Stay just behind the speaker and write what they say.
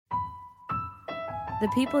The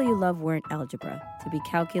people you love weren't algebra, to be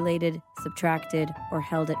calculated, subtracted, or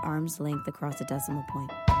held at arm's length across a decimal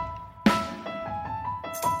point.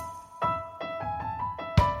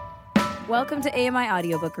 Welcome to AMI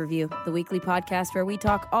Audiobook Review, the weekly podcast where we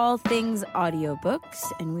talk all things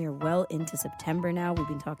audiobooks, and we are well into September now. We've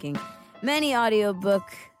been talking many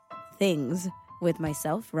audiobook things with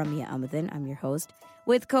myself, Ramya Amadin. I'm your host.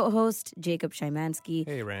 With co-host Jacob Szymanski.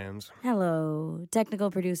 Hey, Rams. Hello. Technical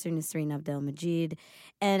producer Nasreen Abdel Majid.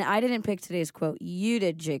 And I didn't pick today's quote. You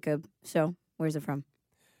did, Jacob. So, where's it from?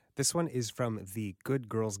 This one is from The Good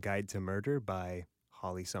Girl's Guide to Murder by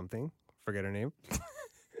Holly something. Forget her name.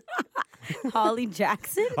 Holly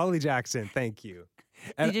Jackson? Holly Jackson, thank you.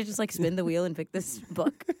 Did you just spin the wheel and pick this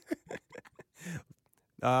book?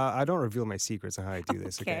 I don't reveal my secrets on how I do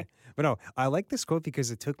this, okay? But no, I like this quote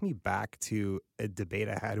because it took me back to a debate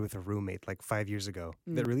I had with a roommate 5 years ago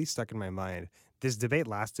that really stuck in my mind. This debate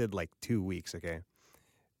lasted 2 weeks, okay?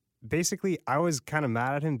 Basically, I was kind of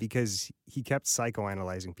mad at him because he kept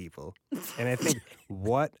psychoanalyzing people. And I think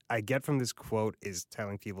what I get from this quote is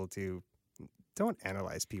telling people to don't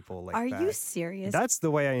analyze people like that. Are you serious? That's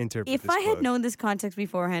the way I interpret this quote. If I had known this context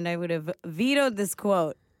beforehand, I would have vetoed this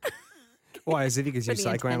quote. Why? Is it because you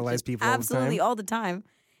psychoanalyze people Absolutely, all the time? all the time.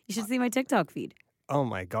 You should see my TikTok feed. Oh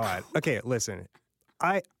my God. Okay, listen.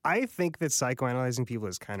 I think that psychoanalyzing people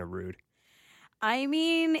is kind of rude. I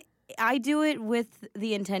mean, I do it with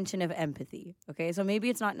the intention of empathy, okay? So maybe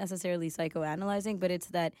it's not necessarily psychoanalyzing, but it's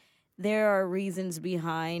that there are reasons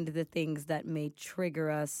behind the things that may trigger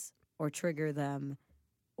us or trigger them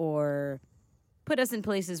or put us in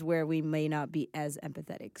places where we may not be as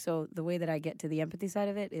empathetic. So the way that I get to the empathy side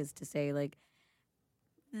of it is to say,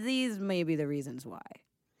 these may be the reasons why.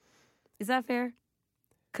 Is that fair?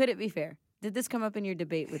 Could it be fair? Did this come up in your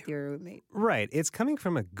debate with your roommate? Right. It's coming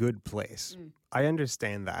from a good place. I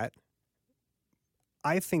understand that.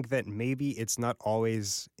 I think that maybe it's not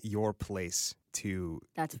always your place to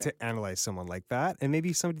analyze someone like that. And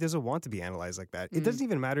maybe somebody doesn't want to be analyzed like that. It doesn't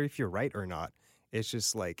even matter if you're right or not. It's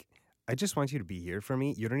just I just want you to be here for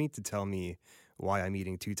me. You don't need to tell me why I'm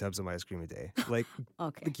eating 2 tubs of ice cream a day.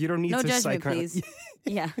 Okay. You don't need no to judgment, please.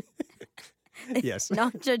 Yeah. Yes.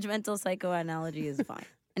 Non-judgmental psychoanalogy is fine.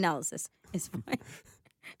 Analysis is fine.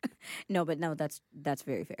 No, that's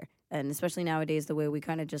very fair. And especially nowadays, the way we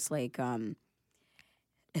kind of just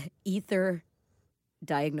ether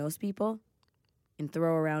diagnose people and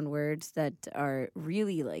throw around words that are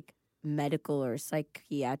really medical or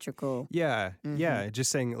psychiatrical. Yeah, yeah.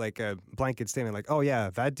 Just saying a blanket statement oh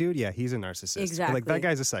yeah, that dude, yeah, he's a narcissist. Exactly. Or, that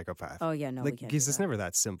guy's a psychopath. Oh yeah, no, we can't because it's never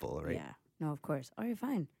that simple, right? Yeah, no, of course. All right,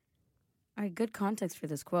 fine. All right, good context for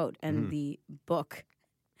this quote and the book.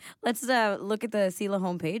 Let's look at the SELA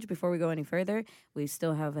homepage before we go any further. We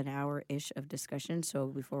still have an hour-ish of discussion, so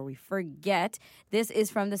before we forget, this is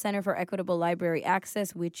from the Center for Equitable Library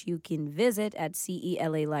Access, which you can visit at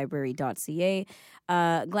celalibrary.ca.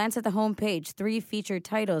 Glance at the homepage. 3 featured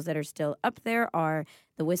titles that are still up there are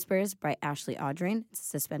The Whispers by Ashley Audrain. It's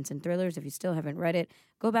suspense and thrillers. If you still haven't read it,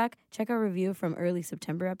 go back, check our review from early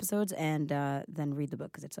September episodes, and then read the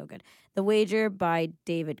book because it's so good. The Wager by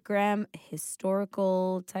David Graham,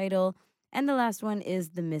 historical title. And the last one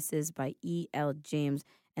is The Misses by E.L. James,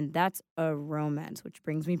 and that's a romance, which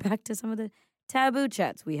brings me back to some of the taboo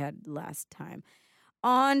chats we had last time.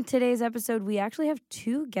 On today's episode, we actually have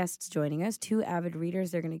 2 guests joining us, 2 avid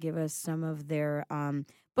readers. They're going to give us some of their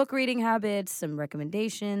book reading habits, some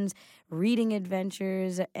recommendations, reading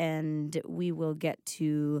adventures, and we will get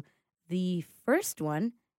to the first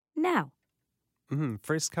one now.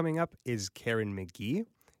 First coming up is Karen Magee,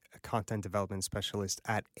 a content development specialist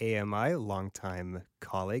at AMI, longtime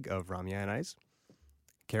colleague of Ramya and I's.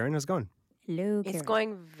 Karen, how's it going? Hello, Karen. It's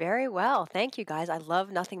going very well. Thank you, guys. I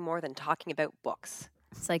love nothing more than talking about books.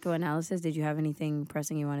 Psychoanalysis, did you have anything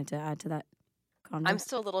pressing you wanted to add to that convo? I'm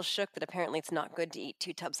still a little shook that apparently it's not good to eat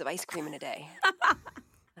 2 tubs of ice cream in a day.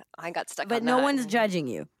 I got stuck on that. But no one's judging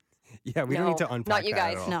you. Yeah, we don't need to unpack not you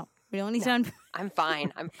that guys. at all. No, we don't need to unpack. I'm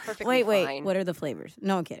fine. I'm perfectly Wait, fine. what are the flavors?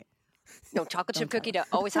 No, I'm kidding. No, chocolate chip cookie dough.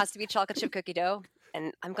 Always has to be chocolate chip cookie dough.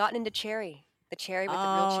 And I'm gotten into cherry. The cherry with the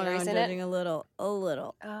real cherries I'm in judging it. a little.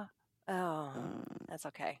 That's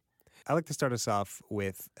okay. I like to start us off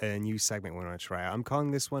with a new segment we want to try. I'm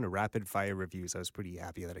calling this one Rapid Fire Reviews. I was pretty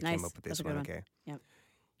happy that I came up with this one, okay? Yep.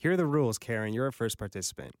 Here are the rules, Karen. You're our first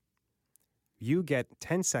participant. You get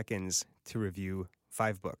 10 seconds to review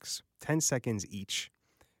 5 books, 10 seconds each.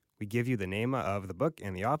 We give you the name of the book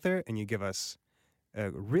and the author, and you give us a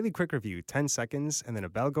really quick review, 10 seconds, and then a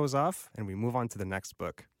bell goes off, and we move on to the next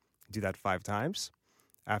book. Do that 5 times.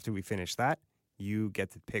 After we finish that, you get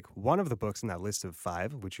to pick one of the books in that list of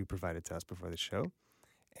 5, which you provided to us before the show,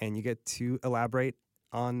 and you get to elaborate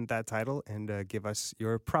on that title and give us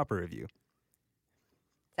your proper review.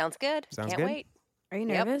 Sounds good. Sounds Can't good? wait. Are you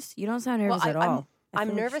Yep. nervous? You don't sound nervous at I'm, all. I I'm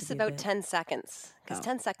feel like you nervous should be a about bit. 10 seconds because Oh.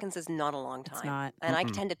 10 seconds is not a long time. It's not. And I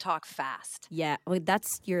tend to talk fast. Yeah, well,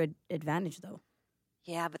 that's your advantage, though.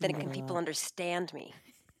 Yeah, but then You can get a people lot. understand me?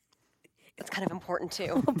 That's kind of important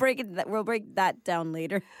too. We'll break that down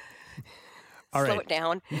later. All Slow right. it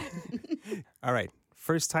down. All right.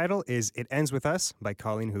 First title is It Ends With Us by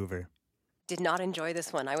Colleen Hoover. Did not enjoy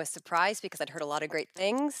this one. I was surprised because I'd heard a lot of great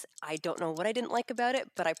things. I don't know what I didn't like about it,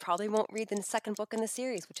 but I probably won't read the second book in the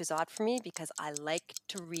series, which is odd for me because I like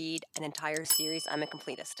to read an entire series. I'm a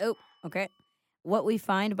completist. Oh, okay. What We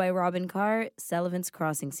Find by Robin Carr, Sullivan's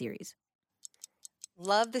Crossing series.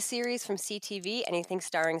 Love the series from CTV. Anything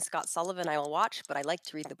starring Scott Sullivan, I will watch, but I like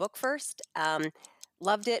to read the book first.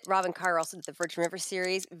 Loved it. Robin Carr also did the Virgin River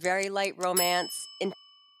series. Very light romance.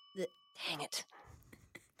 Dang it.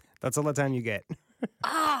 That's all the time you get.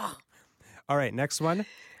 Ah! All right, next one.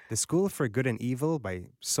 The School for Good and Evil by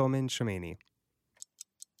Somin Shamaini.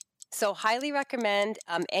 So highly recommend.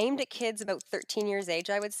 Aimed at kids about 13 years age,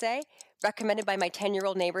 I would say. Recommended by my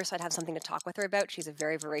 10-year-old neighbor, so I'd have something to talk with her about. She's a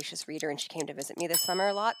very voracious reader, and she came to visit me this summer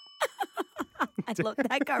a lot. I love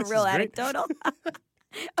that. Got This real is great. anecdotal.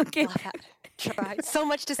 Okay. Love that. Try. So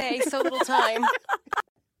much to say, so little time.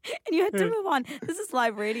 And you had to move on. This is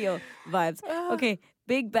live radio vibes. Okay.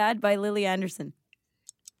 Big Bad by Lily Anderson.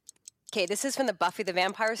 Okay, this is from the Buffy the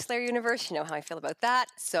Vampire Slayer universe. You know how I feel about that.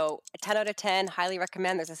 So a 10 out of 10, highly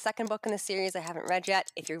recommend. There's a second book in the series I haven't read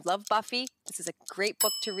yet. If you love Buffy, this is a great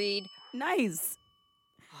book to read. Nice.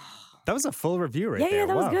 That was a full review right Yeah, there. yeah,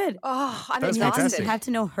 that was Wow. good. Oh, I'm That was exhausted. fantastic. You have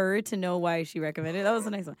to know her to know why she recommended it. That was a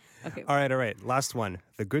nice one. Okay. All right. Last one.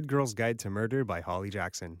 The Good Girl's Guide to Murder by Holly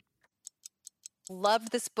Jackson.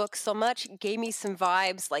 Loved this book so much. Gave me some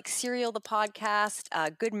vibes like Serial, the podcast,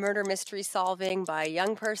 good murder mystery solving by a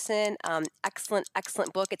young person. Excellent,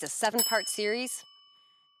 excellent book. It's a 7-part series.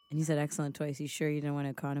 And you said excellent twice. You sure you didn't want to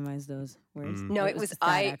economize those words? No, Or it was just that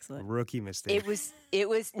I- excellent. Rookie mistake. It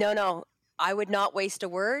was, no. I would not waste a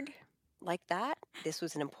word like that. This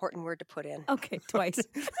was an important word to put in. Okay, twice.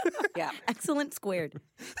 Yeah. Excellent squared.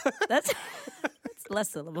 That's less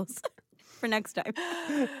syllables for next time.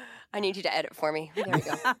 I need you to edit for me. There we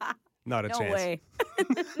go. Not a No chance. way.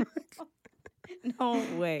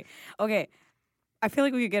 No way. Okay. I feel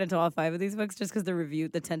like we could get into all 5 of these books just because the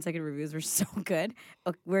 10-second reviews were so good.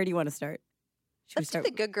 Okay, where do you want to start? Should Let's do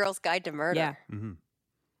The Good Girl's Guide to Murder. Yeah. Mm-hmm.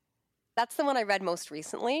 That's the one I read most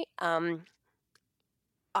recently.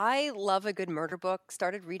 I love a good murder book.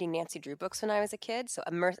 Started reading Nancy Drew books when I was a kid, so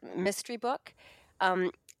a mystery book.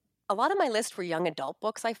 A lot of my list were young adult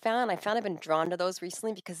books I found. I've been drawn to those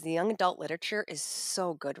recently because the young adult literature is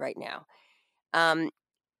so good right now.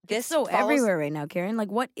 This It's so follows- everywhere right now, Karen. Like,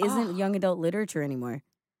 what isn't Oh. young adult literature anymore?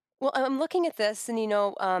 Well, I'm looking at this, and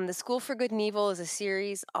The School for Good and Evil is a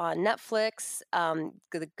series on Netflix.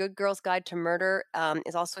 The Good Girl's Guide to Murder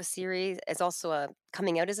is also a series. Is also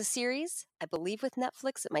coming out as a series, I believe, with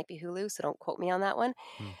Netflix. It might be Hulu, so don't quote me on that one.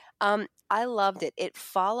 I loved it. It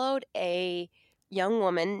followed a young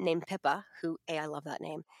woman named Pippa, who I love that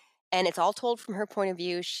name, and it's all told from her point of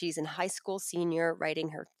view. She's in high school, senior, writing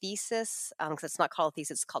her thesis because it's not called a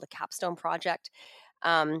thesis; it's called a capstone project.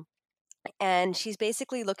 And she's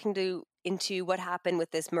basically looking into what happened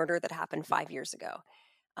with this murder that happened 5 years ago.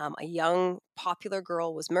 A young, popular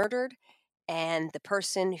girl was murdered, and the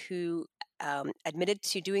person who admitted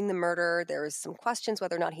to doing the murder, there was some questions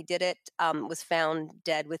whether or not he did it, was found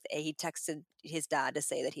dead he texted his dad to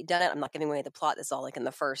say that he'd done it. I'm not giving away the plot. This is all like in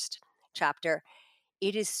the first chapter.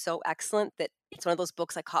 It is so excellent that it's one of those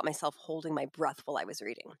books I caught myself holding my breath while I was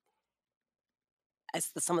reading.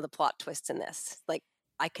 As some of the plot twists in this. Like,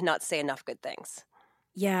 I cannot say enough good things.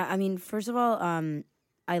 Yeah, I mean, first of all,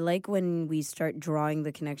 I like when we start drawing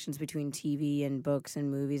the connections between TV and books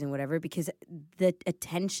and movies and whatever, because the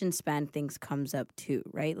attention span things comes up too,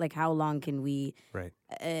 right? Like, how long can we Right.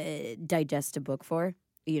 digest a book for?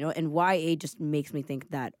 And YA just makes me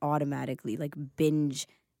think that automatically, like binge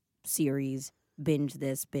series, binge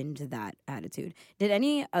this, binge that attitude. Did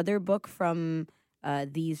any other book from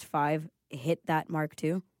these 5 hit that mark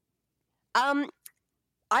too?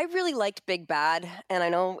 I really liked Big Bad, and I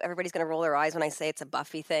know everybody's going to roll their eyes when I say it's a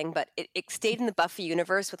Buffy thing, but it stayed in the Buffy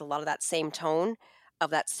universe with a lot of that same tone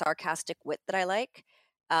of that sarcastic wit that I like.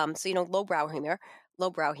 So lowbrow humor.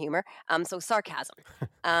 So sarcasm,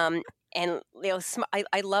 and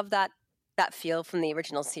I love that feel from the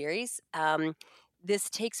original series. This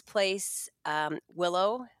takes place.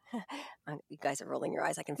 Willow, you guys are rolling your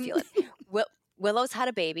eyes. I can feel it. Willow's had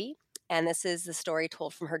a baby, and this is the story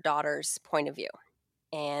told from her daughter's point of view.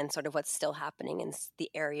 and sort of what's still happening in the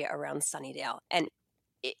area around Sunnydale. And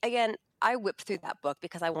again, I whipped through that book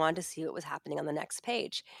because I wanted to see what was happening on the next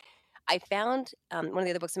page. I found one of the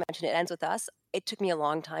other books I mentioned, It Ends With Us. It took me a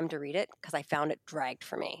long time to read it because I found it dragged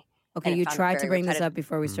for me. Okay, you tried to bring this up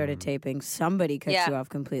before we started Mm. taping. Somebody cut Yeah. you off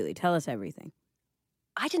completely. Tell us everything.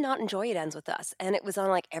 I did not enjoy It Ends With Us. And it was on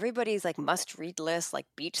like everybody's like must-read list, like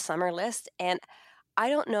beach summer list. And I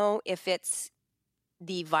don't know if it's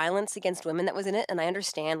the violence against women that was in it. And I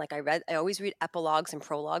understand, like I always read epilogues and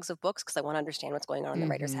prologues of books because I want to understand what's going on in the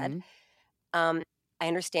writer's head. I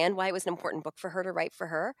understand why it was an important book for her to write for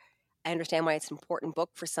her. I understand why it's an important book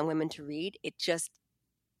for some women to read. It just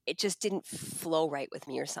didn't flow right with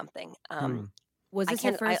me or something. Was this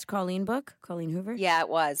your first Colleen book, Colleen Hoover? Yeah, it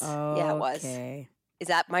was. Yeah, it was. Okay. Is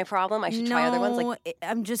that my problem? I should try other ones. Like,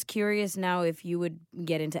 I'm just curious now if you would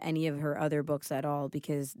get into any of her other books at all,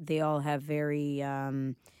 because they all have very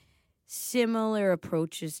similar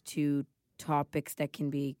approaches to topics that can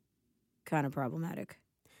be kind of problematic.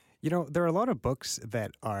 You know, there are a lot of books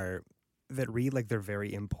that read like they're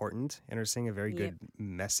very important and are saying a very good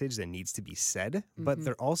message that needs to be said, but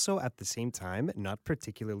they're also at the same time not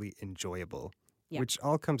particularly enjoyable, which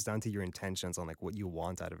all comes down to your intentions on like what you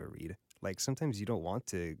want out of a read. Like sometimes you don't want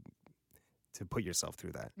to put yourself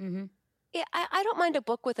through that. yeah, I don't mind a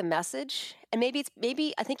book with a message, and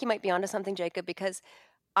maybe I think you might be onto something, Jacob, because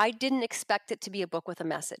I didn't expect it to be a book with a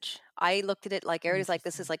message. I looked at it like everybody's like,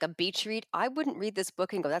 this is like a beach read. I wouldn't read this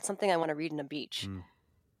book and go, that's something I want to read on a beach.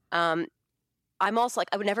 I'm also like,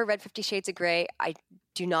 I would never read 50 Shades of Grey. I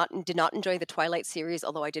did not enjoy the Twilight series,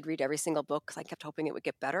 although I did read every single book because I kept hoping it would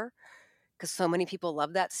get better because so many people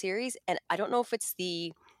love that series. And I don't know if it's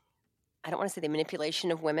I don't want to say the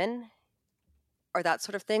manipulation of women or that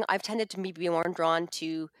sort of thing. I've tended to be more drawn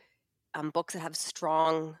to books that have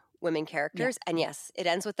strong women characters. And yes, It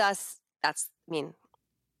Ends With Us. A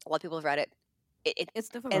lot of people have read it. It's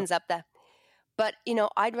difficult. Ends up that. But,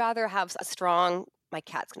 I'd rather have a strong... My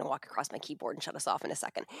cat's going to walk across my keyboard and shut us off in a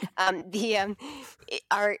second. Sorry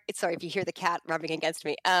if you hear the cat rubbing against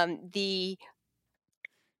me. The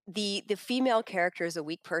female character is a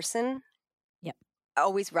weak person. Yep.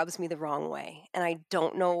 Always rubs me the wrong way, and I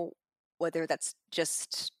don't know whether that's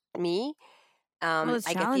just me. Well, it's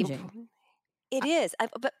challenging. It is,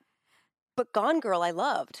 but Gone Girl, I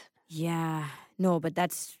loved. Yeah, no, but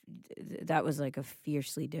that was like a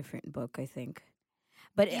fiercely different book, I think.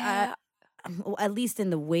 But at least in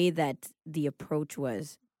the way that the approach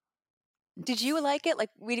was. Did you like it? Like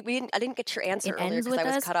I didn't get your answer earlier because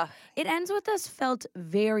I was cut off. It Ends With Us felt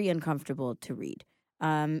very uncomfortable to read.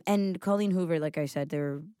 And Colleen Hoover, like I said, there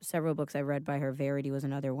are several books I read by her. Verity was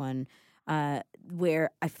another one where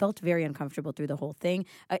I felt very uncomfortable through the whole thing.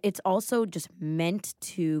 It's also just meant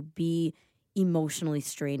to be emotionally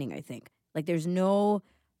straining, I think. Like there's no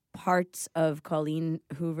parts of Colleen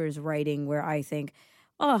Hoover's writing where I think,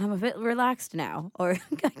 oh, I'm a bit relaxed now, or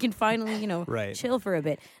I can finally, chill for a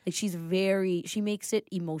bit. Like she makes it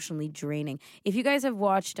emotionally draining. If you guys have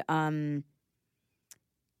watched, You?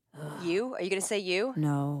 Are you going to say You?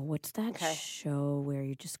 No, what's that show where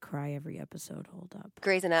you just cry every episode? Hold up.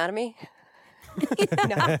 Grey's Anatomy?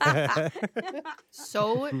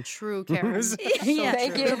 So true, Karen. Yeah,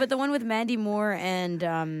 thank you. But the one with Mandy Moore and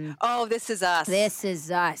Oh, This Is Us. This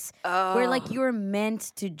Is Us. Oh. Where like you're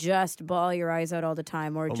meant to just bawl your eyes out all the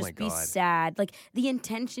time or just be sad. Like the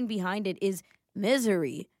intention behind it is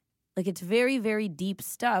misery. Like it's very, very deep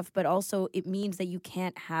stuff, but also it means that you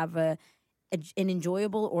can't have an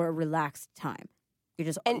enjoyable or a relaxed time.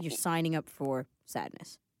 You're signing up for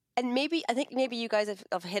sadness. And I think maybe you guys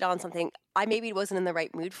have hit on something. I maybe wasn't in the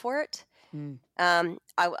right mood for it. I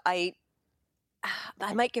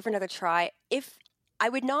might give her another try. If I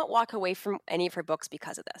would not walk away from any of her books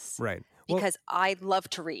because of this. Right. Because I love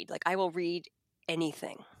to read. Like I will read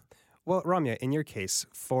anything. Well, Ramya, in your case,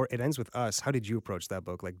 for It Ends With Us, how did you approach that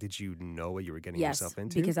book? Like, did you know what you were getting yourself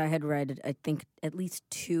into? Because I had read, I think, at least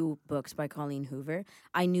 2 books by Colleen Hoover.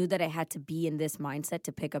 I knew that I had to be in this mindset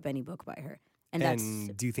to pick up any book by her.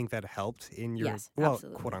 And do you think that helped in your,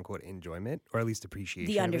 quote unquote, enjoyment, or at least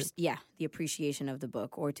appreciation of it? Yeah, the appreciation of the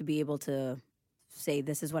book, or to be able to say,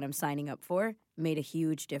 this is what I'm signing up for, made a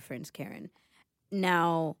huge difference, Karen.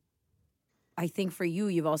 Now, I think for you,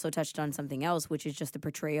 you've also touched on something else, which is just the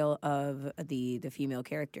portrayal of the female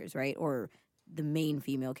characters, right? Or the main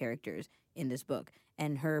female characters in this book.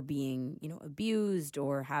 And her being, abused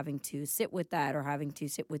or having to sit with that or having to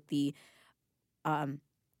sit with the, I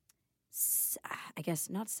guess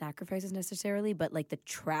not sacrifices necessarily, but like the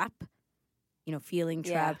trap, feeling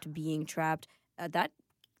trapped, being trapped.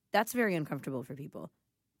 That's very uncomfortable for people.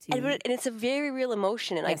 And it's a very real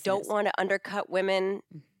emotion, and Yes, I it don't is. want to undercut women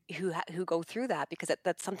who go through that, because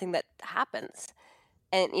that's something that happens.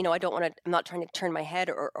 And I don't want to. I'm not trying to turn my head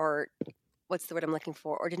or what's the word I'm looking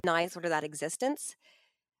for, or deny sort of that existence.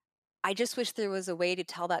 I just wish there was a way to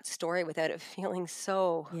tell that story without it feeling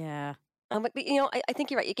so. Yeah. But I think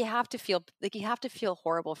you're right. Like, you have to feel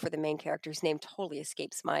horrible for the main character, whose name totally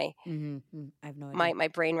escapes my I have no idea. my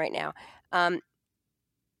brain right now.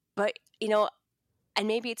 But and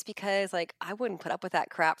maybe it's because, like, I wouldn't put up with that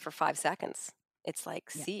crap for 5 seconds. It's like,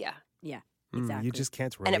 Yeah. see ya. Yeah. Exactly. You just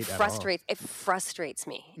can't And relate at all. it frustrates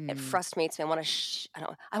me. It frustrates me. I want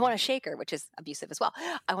to shake her, which is abusive as well.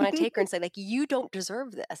 I want to take her and say, like, you don't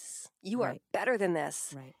deserve this. You are Right. better than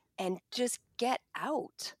this. Right. And just get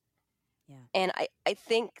out. Yeah. And I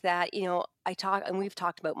think that, we've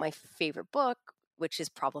talked about my favorite book, which is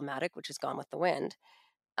problematic, which is Gone with the Wind.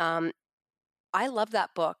 I love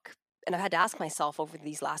that book. And I've had to ask myself over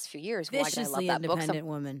these last few years, why did I love Viciously that book? independent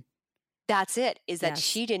woman. That's it, is that Yes.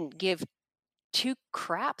 she didn't give two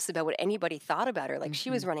craps about what anybody thought about her. Like, she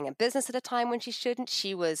was running a business at a time when she shouldn't.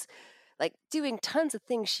 She was, like, doing tons of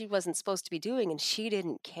things she wasn't supposed to be doing, and she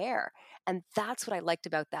didn't care. And that's what I liked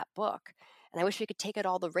about that book. And I wish we could take out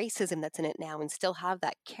all the racism that's in it now and still have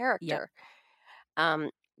that character.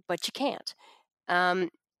 But you can't.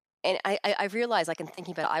 And I realized, like, in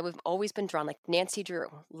thinking about it, I've always been drawn, like, Nancy Drew.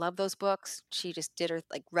 Love those books. She just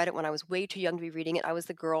read it when I was way too young to be reading it. I was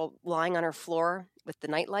the girl lying on her floor with the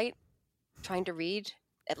nightlight, trying to read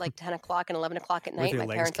at like 10 o'clock and 11 o'clock at night. With your My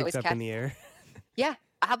legs parents kicked always up in the air. Yeah,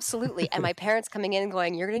 absolutely. And my parents coming in and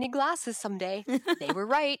going, "You're going to need glasses someday." They were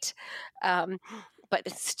right. But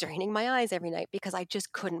it's straining my eyes every night because I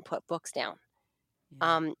just couldn't put books down.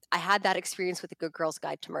 Yeah. I had that experience with The Good Girl's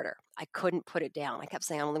Guide to Murder. I couldn't put it down. I kept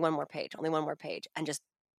saying, only one more page. And just,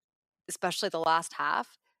 especially the last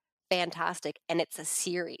half, fantastic. And it's a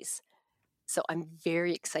series. So I'm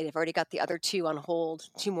very excited. I've already got the other two on hold,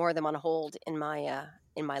 two more of them on hold in my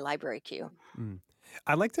library queue.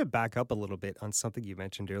 I'd like to back up a little bit on something you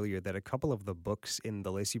mentioned earlier, that a couple of the books in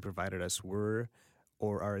the list you provided us were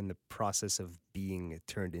or are in the process of being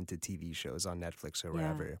turned into TV shows on Netflix or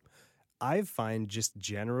wherever. I find just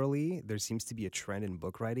generally there seems to be a trend in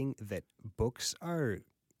book writing that books are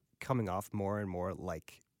coming off more and more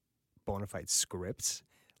like bona fide scripts.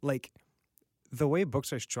 Like, the way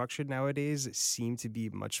books are structured nowadays seem to be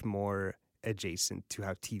much more adjacent to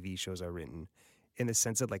how TV shows are written, in the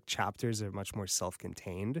sense that, like, chapters are much more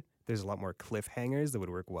self-contained. There's a lot more cliffhangers that would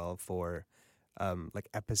work well for like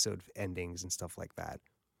episode endings and stuff like that.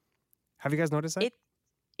 Have you guys noticed that?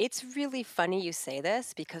 It's really funny you say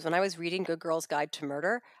this, because when I was reading Good Girl's Guide to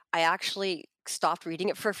Murder, I actually stopped reading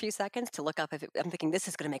it for a few seconds to look up I'm thinking, this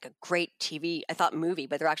is going to make a great TV, I thought, movie,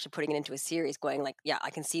 but they're actually putting it into a series, going like, yeah, I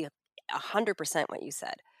can see 100% what you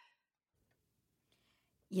said.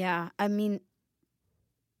 Yeah, I mean,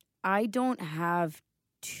 I don't have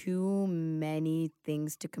too many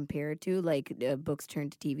things to compare it to, like books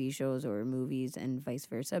turned to TV shows or movies and vice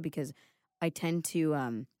versa, because I tend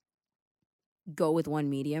to go with one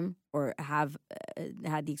medium or have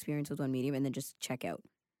had the experience with one medium and then just check out.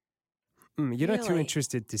 You're not too Really?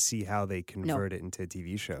 interested to see how they convert it into a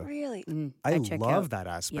TV show. Really? I check love out. that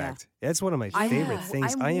aspect. That's one of my I favorite know.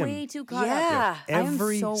 things. I'm I am way too caught up. Yeah. I am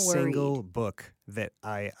every so single worried. book that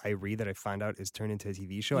I read that I find out is turned into a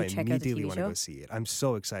TV show, You I check out the immediately TV want to show? go see it. I'm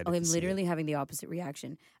so excited. Okay, to I'm see literally it. having the opposite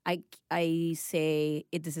reaction. I say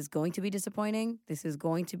this is going to be disappointing. This is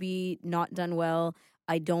going to be not done well.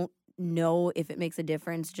 I don't know if it makes a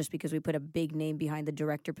difference just because we put a big name behind the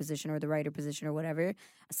director position or the writer position or whatever.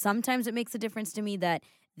 Sometimes it makes a difference to me that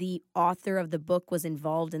the author of the book was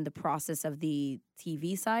involved in the process of the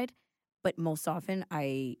TV side, but most often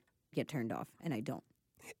I get turned off and I don't.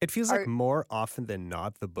 It feels like more often than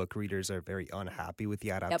not, the book readers are very unhappy with the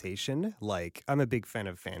adaptation. Like, I'm a big fan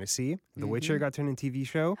of fantasy. The Witcher got turned into a TV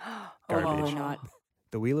show. Garbage. Why not?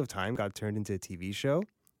 The Wheel of Time got turned into a TV show.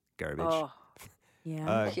 Garbage. Oh,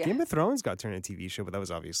 Yeah. Yeah. Game of Thrones got turned into a TV show, but that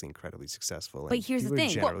was obviously incredibly successful. But and here's the people are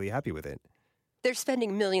thing. generally happy with it. they're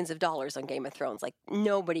spending millions of dollars on Game of Thrones. Like,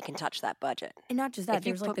 nobody can touch that budget. And not just that, If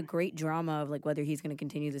you there's like put- the great drama of like whether he's going to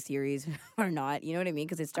continue the series or not. You know what I mean?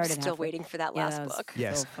 Because it I'm started. still halfway. waiting for that Yeah, last that was book.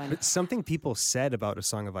 Yes, so funny. but something people said about A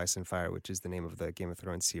Song of Ice and Fire, which is the name of the Game of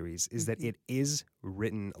Thrones series, is that it is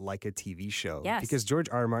written like a TV show. Yes. Because George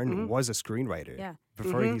R. R. Martin was a screenwriter Yeah.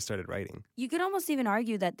 before he started writing. You could almost even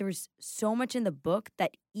argue that there's so much in the book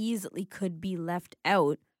that easily could be left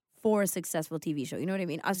out for a successful TV show. You know what I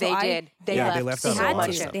mean? So They did. They Yeah, left they left so out a lot of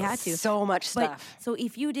much. stuff. They had to. So much But stuff. so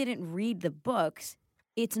if you didn't read the books,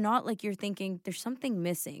 it's not like you're thinking there's something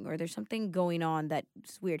missing or there's something going on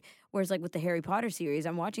that's weird. Whereas like with the Harry Potter series,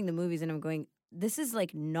 I'm watching the movies and I'm going, this is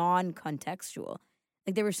like non-contextual.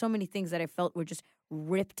 Like there were so many things that I felt were just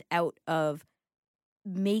ripped out of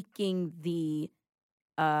making the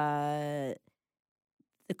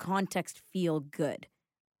context feel good.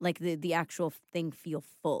 Like the actual thing feel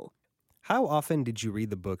full. How often did you read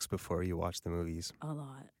the books before you watched the movies? A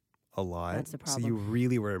lot. A lot. That's the So problem. you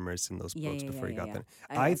really were immersed in those books before you got them.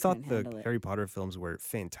 I thought the Harry Potter films were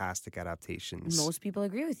fantastic adaptations. Most people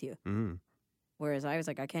agree with you. Mm. Whereas I was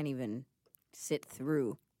like, I can't even sit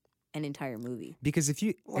through an entire movie. Because if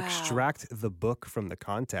you extract the book from the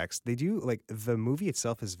context, they do, like, the movie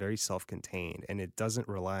itself is very self-contained and it doesn't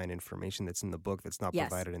rely on information that's in the book that's not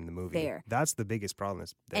provided in the movie. Fair. That's the biggest problem.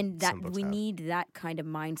 That we need that kind of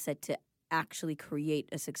mindset to actually create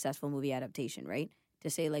a successful movie adaptation, right? To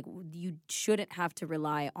say, like, you shouldn't have to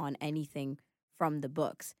rely on anything from the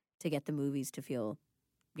books to get the movies to feel,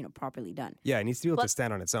 properly done. Yeah, it needs to be able to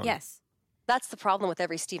stand on its own. Yes. That's the problem with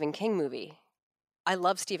every Stephen King movie. I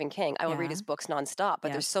love Stephen King. I will read his books nonstop,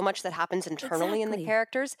 but there's so much that happens internally in the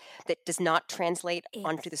characters that does not translate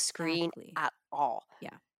onto the screen at all.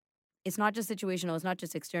 Yeah. It's not just situational. It's not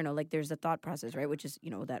just external. Like there's a thought process, right? Which is,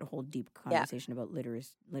 that whole deep conversation about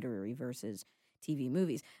literary versus TV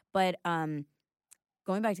movies. But going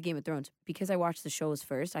back to Game of Thrones, because I watched the shows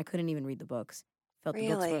first, I couldn't even read the books. Felt the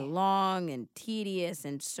books were long and tedious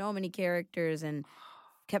and so many characters and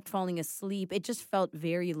kept falling asleep. It just felt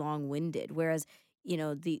very long-winded. Whereas,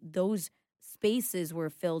 those spaces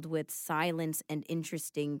were filled with silence and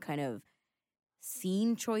interesting kind of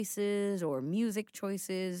scene choices or music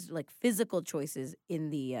choices, like physical choices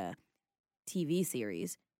in the TV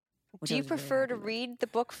series. Do you prefer to read the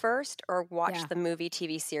book first or watch the movie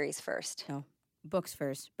TV series first? No, books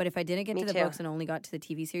first. But if I didn't get to the books and only got to the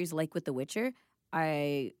TV series, like with The Witcher,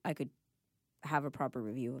 I could have a proper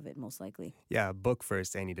review of it, most likely. Yeah, book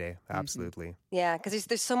first any day. Absolutely. Mm-hmm. Yeah, because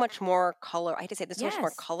there's so much more color. I hate to say, there's so much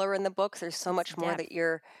more color in the books. There's so much more that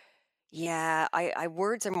you're... Yeah, I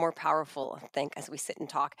words are more powerful, I think, as we sit and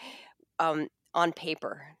talk on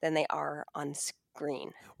paper than they are on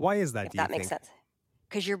screen. Why is that, if that makes sense?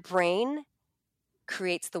 Because your brain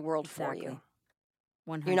creates the world for you.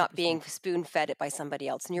 100%. You're not being spoon-fed it by somebody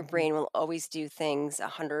else, and your brain will always do things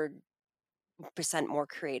 100% more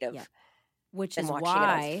creative. Yeah. Which is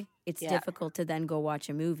why it's difficult to then go watch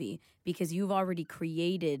a movie, because you've already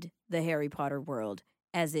created the Harry Potter world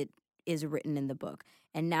as it is written in the book.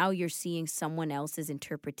 And now you're seeing someone else's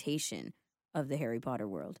interpretation of the Harry Potter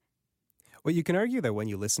world. Well, you can argue that when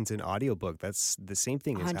you listen to an audiobook, that's the same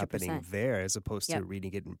thing is 100%. happening there as opposed to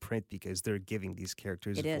reading it in print, because they're giving these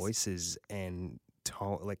characters voices and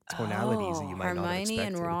tonalities that you might not have expected. Hermione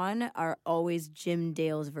and Ron are always Jim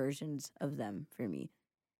Dale's versions of them for me.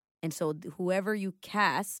 And so whoever you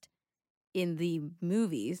cast in the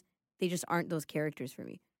movies, they just aren't those characters for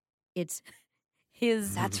me. It's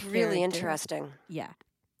his That's really interesting. Yeah.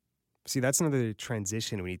 See, that's another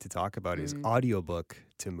transition we need to talk about is audiobook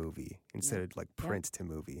to movie instead of like print to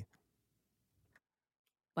movie.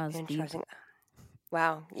 Well, interesting.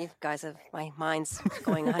 Wow, you guys have my mind's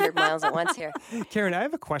going 100 miles at once here. Karen, I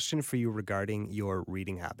have a question for you regarding your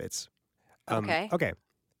reading habits. Okay.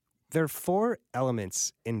 There are 4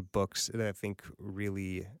 elements in books that I think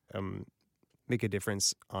really make a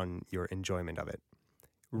difference on your enjoyment of it.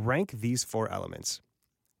 Rank these 4 elements: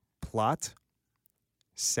 plot,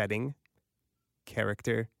 setting,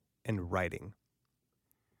 character, and writing.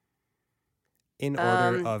 In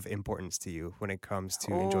order of importance to you when it comes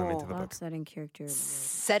to enjoyment of a book. Setting, character.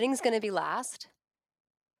 Setting's going to be last,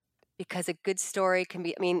 because a good story can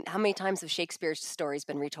be... I mean, how many times have Shakespeare's stories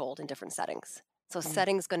been retold in different settings? So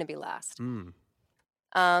setting's going to be last.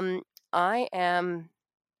 I am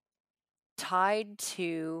tied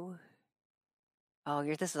to...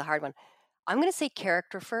 this is a hard one. I'm going to say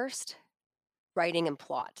character first, writing and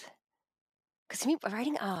plot. Because to me,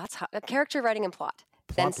 writing... that's hard. Character, writing, and plot.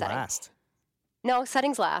 Then setting. Last. No,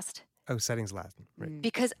 setting's last. Oh, setting's last. Right.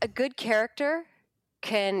 Because a good character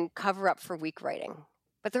can cover up for weak writing.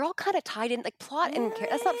 But they're all kind of tied in, like plot and character.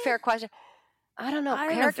 That's not a fair question. I don't know.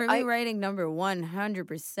 For me, writing number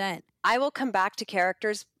 100%. I will come back to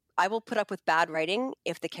characters. I will put up with bad writing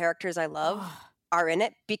if the characters I love are in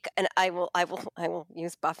it. And I will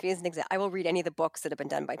use Buffy as an example. I will read any of the books that have been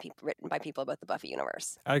written by people about the Buffy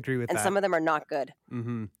universe. I agree with that. And some of them are not good.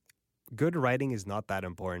 Mm-hmm. Good writing is not that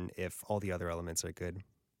important if all the other elements are good.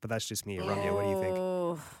 But that's just me. Ramya, what do you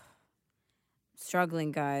think?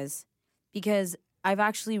 Struggling, guys. Because I've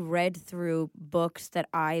actually read through books that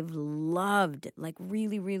I've loved, like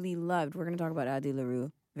really, really loved. We're going to talk about Adi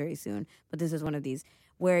LaRue very soon, but this is one of these,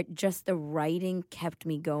 where just the writing kept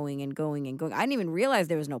me going and going and going. I didn't even realize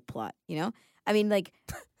there was no plot, you know? I mean, like,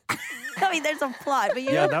 there's a plot, but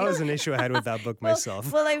yeah, that was an issue I had with that book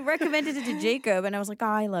myself. Well, I recommended it to Jacob, and I was like, oh,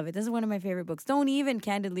 I love it. This is one of my favorite books. Don't even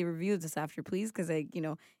candidly review this after, please, because,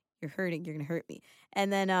 you're hurting. You're going to hurt me.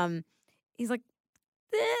 And then he's like,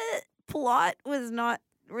 the plot was not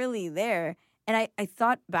really there. And I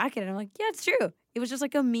thought back at it, and I'm like, yeah, it's true. It was just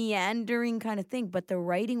like a meandering kind of thing, but the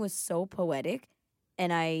writing was so poetic,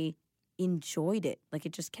 and I enjoyed it. Like,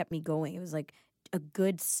 it just kept me going. It was like a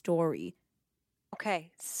good story.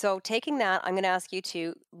 Okay, so taking that, I'm going to ask you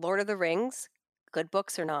to Lord of the Rings, good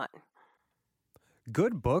books or not?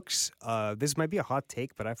 Good books. This might be a hot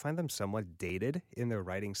take, but I find them somewhat dated in their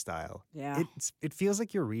writing style. Yeah. It feels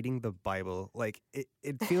like you're reading the Bible. Like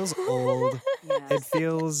it feels old. Yes.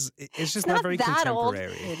 It's just not very that old.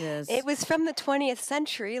 contemporary. It is. It was from the 20th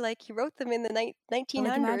century. Like, you wrote them in the 1900s.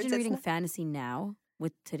 Like, imagine It's reading not- fantasy now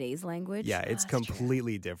with today's language. Yeah, it's That's true.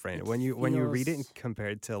 completely different. It When you read it feels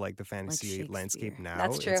compared to like the fantasy landscape Shakespeare. now,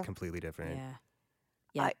 That's it's true. completely different.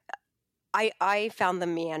 Yeah. I found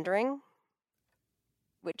them meandering,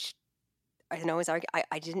 which I can always argue.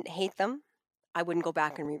 I didn't hate them. I wouldn't go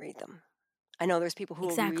back and reread them. I know there's people who will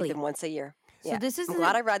Exactly. reread them once a year. So this is I'm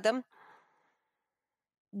glad I read them.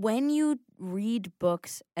 when you read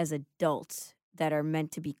books as adults that are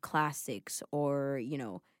meant to be classics or,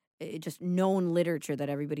 just known literature that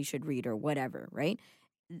everybody should read or whatever, right?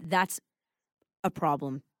 That's a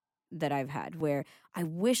problem that I've had where I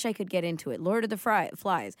wish I could get into it. Lord of the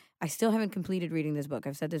Flies. I still haven't completed reading this book.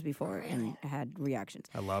 I've said this before and had reactions.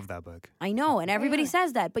 I love that book. I know, and everybody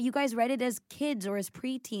says that, but you guys read it as kids or as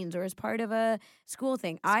preteens or as part of a school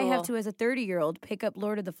thing. I have to, as a 30-year-old, pick up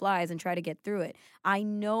Lord of the Flies and try to get through it. I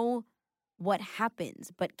know what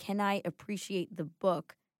happens, but can I appreciate the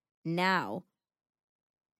book now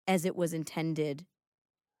as it was intended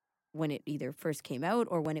when it either first came out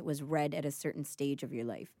or when it was read at a certain stage of your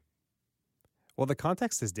life? Well, the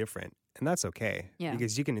context is different, and that's okay. Yeah.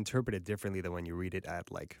 Because you can interpret it differently than when you read it at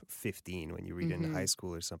like 15, when you read it in high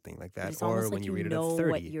school or something like But that, it's or almost when like you read it know at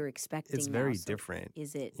 30. what you're expecting. It's now, very so different.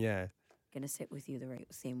 Is it Yeah. going to sit with you the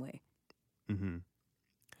same way? Mm-hmm.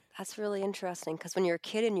 That's really interesting because when you're a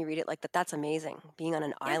kid and you read it like that, that's amazing. Being on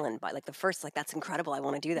an island by like the first, like that's incredible. I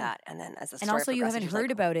want to do that. And then as the story And also, you progresses, haven't you're heard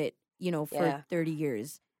like, about it, for Yeah. 30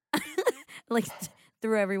 years. Like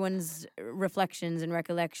through everyone's reflections and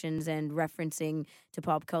recollections and referencing to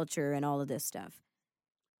pop culture and all of this stuff.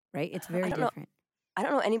 Right? It's very don't know. different. I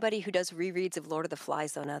don't know anybody who does rereads of Lord of the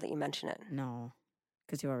Flies though. Now that you mention it, No.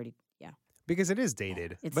 Because you already, Because it is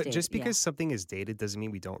dated. It's But dated, just yeah. because something is dated doesn't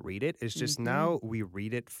mean we don't read it. It's just now we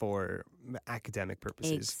read it for academic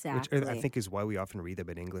purposes. Which I Exactly. think is why we often read them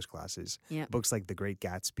in English classes. Yeah. Books like The Great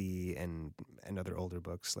Gatsby and other older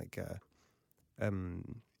books like I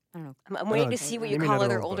don't know. I'm waiting Oh, to see what you name me call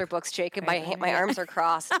another other old older book. books, Jacob. Right, My arms are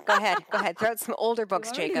crossed. Go ahead. Throw out some older books,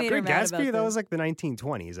 already Jacob. made Great mad Gatsby, about that this. was like the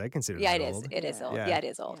 1920s. I consider Yeah, that it is. old. It is old. Yeah. Yeah, it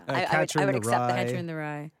is old. Yeah. Catcher I in would the accept that. Rye. Catcher in the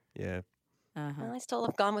Rye. Yeah. Uh-huh. Well, I still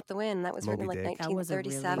love Gone with the Wind. That was written in Moby like Dick. That was a really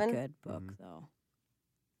 1937. good book, though.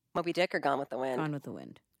 Moby Dick or Gone with the Wind. Gone with the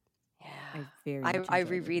Wind. Yeah. I very I much enjoyed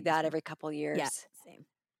reread reading that this every couple years. book. Yeah, same.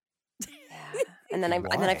 Yeah. And then I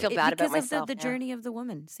Why? feel bad about because myself. of the journey of the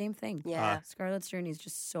woman. Same thing. Yeah. Scarlett's journey is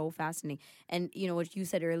just so fascinating. And what you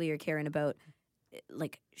said earlier, Karen, about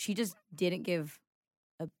like she just didn't give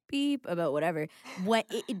a beep about whatever when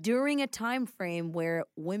during a time frame where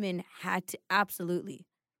women had to absolutely,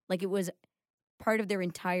 like, it was part of their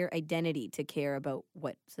entire identity to care about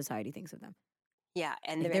what society thinks of them. Yeah,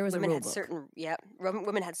 and If there was a women rule had book. certain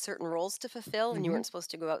women had certain roles to fulfill, and you weren't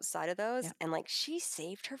supposed to go outside of those. Yeah. And like she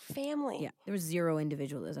saved her family. Yeah, there was zero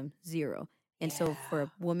individualism, zero. And so for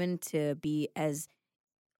a woman to be as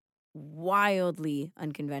wildly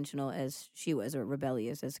unconventional as she was, or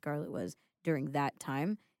rebellious as Scarlett was during that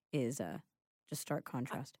time, is just stark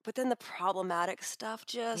contrast. But then the problematic stuff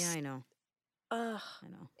just, Yeah, I know. ugh, I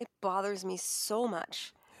know. it bothers me so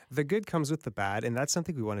much. The good comes with the bad, and that's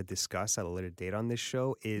something we want to discuss at a later date on this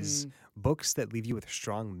show, is books that leave you with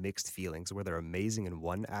strong mixed feelings, where they're amazing in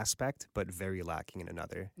one aspect, but very lacking in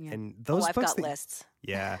another. Yeah. And those I've books got that- lists.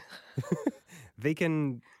 Yeah.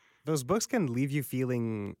 Those books can leave you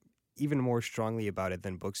feeling even more strongly about it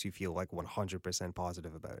than books you feel like 100%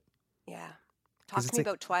 positive about. Yeah. 'Cause Talk it's to me like-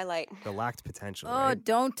 about Twilight. The lacked potential, Oh, right?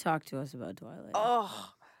 don't talk to us about Twilight.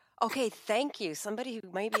 Oh, okay. Thank you. Somebody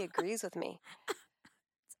who maybe agrees with me.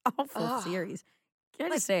 Awful Oh. series. Can I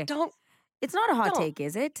Like, just say, don't. it's not a hot don't. take,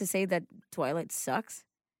 is it, to say that Twilight sucks?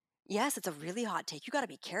 Yes, it's a really hot take. You got to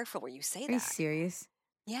be careful where you say Are you that. serious?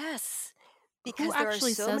 Yes, because Who there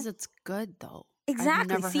actually are so says many. it's good though?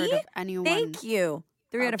 Exactly. I've never See? heard of anyone. Thank you.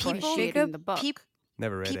 3 out of 4. people- Jacob? the book. peop-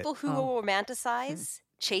 Never read People it. who Oh. will romanticize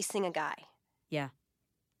chasing a guy. Yeah.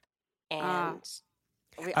 And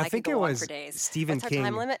I I think could it go on was for days. Stephen What's our King.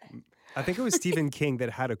 time limit? I think it was Stephen King that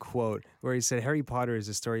had a quote where he said Harry Potter is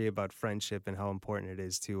a story about friendship and how important it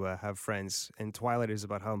is to have friends, and Twilight is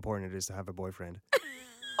about how important it is to have a boyfriend.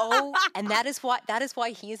 Oh, and that is why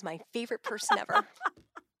he is my favorite person ever.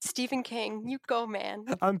 Stephen King, you go, man.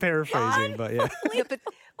 I'm paraphrasing, but yeah. Yeah,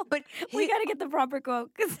 but We got to get the proper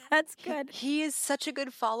quote because that's good. he is such a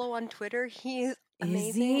good follow on Twitter. He is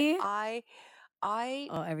amazing. he? I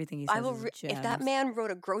Oh, everything he says I will is if that gems. man wrote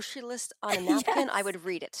a grocery list on a napkin, I Yes. would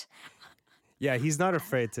read it. Yeah, he's not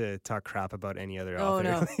afraid to talk crap about any other Oh, author.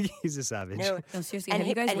 no. He's a savage. No, No, seriously. And Have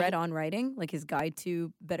you he- guys and read he- On Writing? Like his guide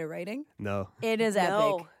to better writing? No. It is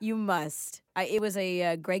No. epic. You must. It was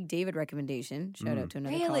a Greg David recommendation. Shout out to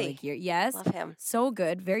another Really? colleague here. Yes. love him. So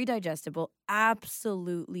good. Very digestible.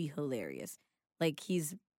 Absolutely hilarious. Like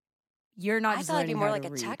you're not I just thought it'd be learning more how like to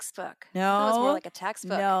a read. textbook. I thought it was more No. like a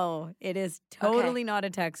textbook. No, it is totally not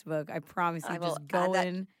a textbook. I promise you. I will Just add go that-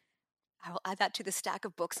 in. I will add that to the stack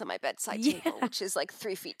of books on my bedside Yeah. table, which is like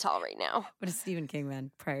 3 feet tall right now. But it's Stephen King,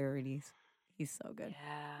 man. Priorities. He's so good.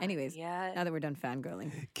 Yeah. Anyways, yeah. now that we're done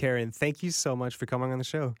fangirling. Karen, thank you so much for coming on the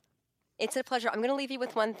show. It's a pleasure. I'm going to leave you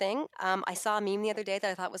with one thing. I saw a meme the other day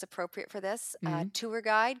that I thought was appropriate for this. Tour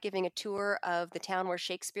guide giving a tour of the town where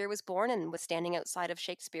Shakespeare was born and was standing outside of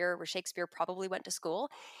Shakespeare, where Shakespeare probably went to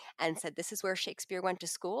school, and said, "This is where Shakespeare went to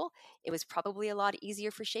school. It was probably a lot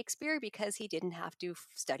easier for Shakespeare because he didn't have to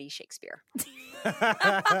study Shakespeare."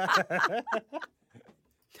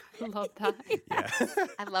 I love that. Yeah.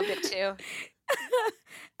 I loved it too.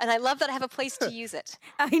 And I love that I have a place to use it.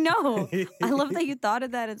 I know. I love that you thought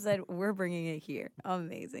of that and said, we're bringing it here.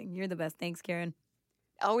 Amazing. You're the best. Thanks, Karen.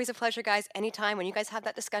 Always a pleasure, guys. Anytime when you guys have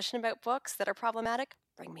that discussion about books that are problematic,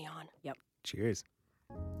 bring me on. Cheers.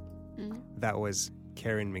 That was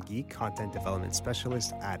Karen Magee, Content Development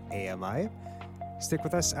Specialist at AMI. Stick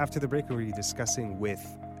with us after the break where we'll be discussing with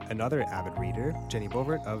another avid reader, Jennie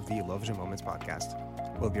Bovard of the Love Vision Moments podcast.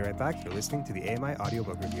 We'll be right back. You're listening to the AMI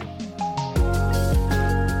Audiobook Review.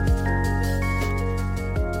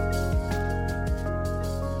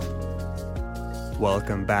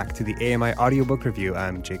 Welcome back to the AMI Audiobook Review.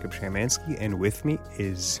 I'm Jacob Shamansky, and with me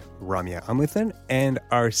is Ramya Amuthan and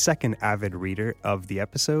our second avid reader of the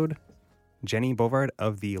episode, Jennie Bovard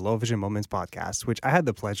of the Low Vision Moments podcast, which I had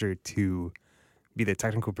the pleasure to be the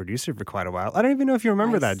technical producer for quite a while. I don't even know if you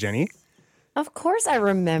remember that, Jennie. Of course I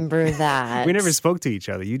remember that. We never spoke to each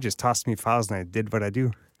other. You just tossed me files and I did what I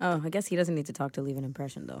do. Oh, I guess he doesn't need to talk to leave an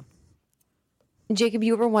impression, though. Jacob,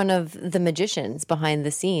 you were one of the magicians behind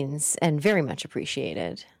the scenes and very much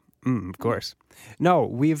appreciated. Of course. No,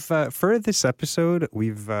 we've, for this episode,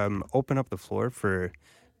 we've opened up the floor for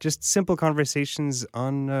just simple conversations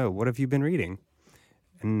on what have you been reading.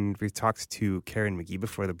 And we've talked to Karen Magee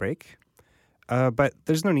before the break. But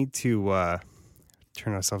there's no need to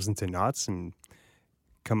turn ourselves into knots and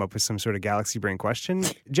come up with some sort of galaxy brain question.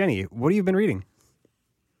 Jennie, what have you been reading?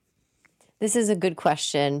 This is a good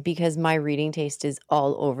question because my reading taste is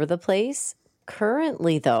all over the place.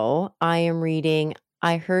 Currently, though, I am reading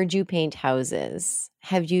I Heard You Paint Houses.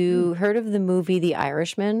 Have you heard of the movie The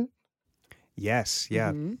Irishman? Yes,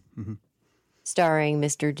 yeah. Starring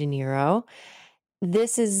Mr. De Niro.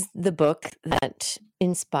 This is the book that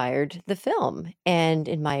inspired the film. And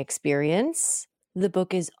in my experience, the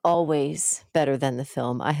book is always better than the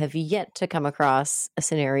film. I have yet to come across a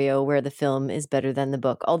scenario where the film is better than the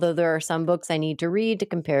book, although there are some books I need to read to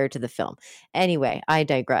compare to the film. Anyway, I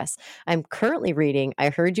digress. I'm currently reading I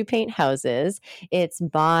Heard You Paint Houses. It's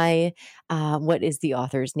by, what is the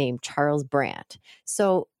author's name? Charles Brandt.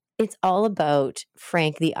 So it's all about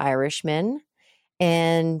Frank the Irishman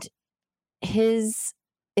and his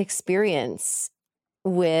experience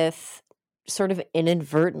with sort of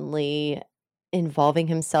inadvertently involving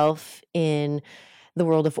himself in the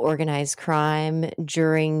world of organized crime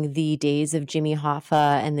during the days of Jimmy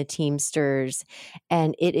Hoffa and the Teamsters.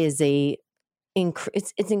 And it is it's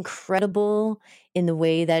incredible in the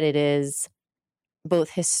way that it is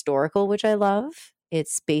both historical, which I love.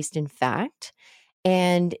 It's based in fact,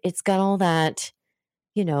 and it's got all that,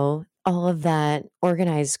 all of that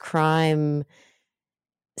organized crime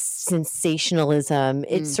sensationalism.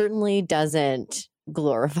 It certainly doesn't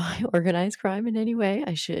glorify organized crime in any way.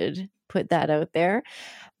 I should put that out there.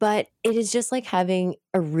 But it is just like having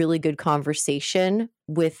a really good conversation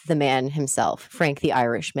with the man himself, Frank the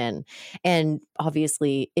Irishman. And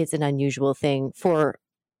obviously, it's an unusual thing for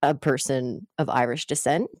a person of Irish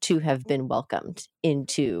descent to have been welcomed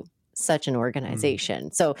into such an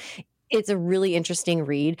organization. So It's a really interesting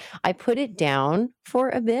read. I put it down for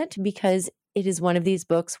a bit because it is one of these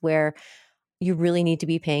books where you really need to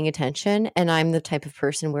be paying attention. And I'm the type of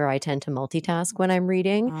person where I tend to multitask when I'm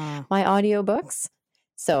reading my audiobooks.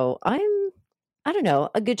 So I don't know,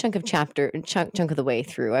 a good chunk of the way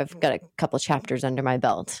through. I've got a couple chapters under my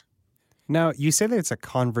belt. Now, you say that it's a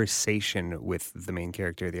conversation with the main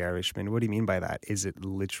character, the Irishman. What do you mean by that? Is it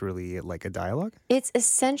literally like a dialogue? It's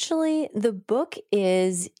essentially, the book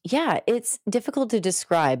is, it's difficult to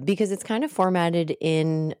describe because it's kind of formatted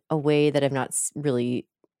in a way that I've not really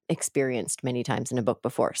experienced many times in a book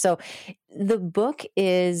before. So the book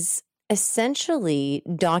is essentially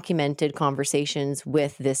documented conversations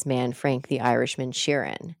with this man, Frank the Irishman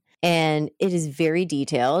Sheeran. And it is very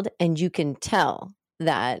detailed, and you can tell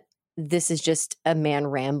that this is just a man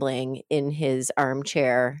rambling in his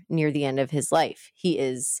armchair near the end of his life. He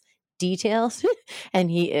is detailed and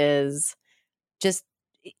he is just,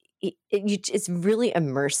 it's really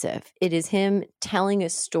immersive. It is him telling a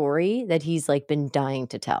story that he's like been dying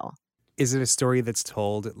to tell. Is it a story that's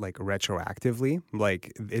told like retroactively?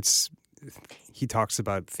 Like he talks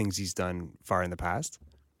about things he's done far in the past?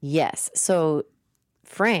 Yes. So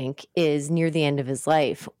Frank is near the end of his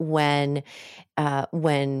life when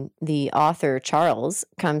the author, Charles,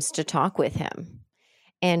 comes to talk with him.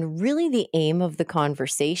 And really the aim of the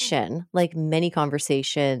conversation, like many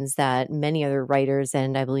conversations that many other writers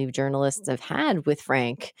and I believe journalists have had with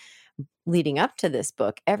Frank leading up to this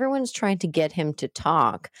book, everyone's trying to get him to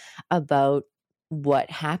talk about what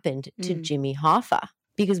happened to Jimmy Hoffa.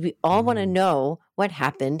 Because we all want to know what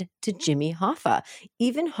happened to Jimmy Hoffa.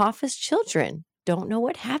 Even Hoffa's children don't know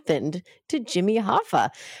what happened to Jimmy Hoffa.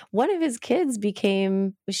 One of his kids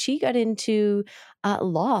she got into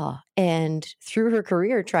law and through her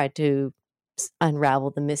career tried to unravel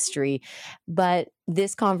the mystery. But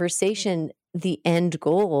this conversation, the end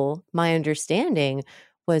goal, my understanding,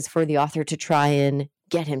 was for the author to try and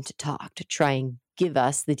get him to talk, to try and give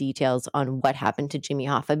us the details on what happened to Jimmy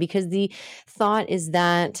Hoffa. Because the thought is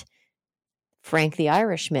that Frank the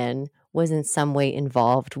Irishman was in some way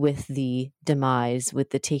involved with the demise, with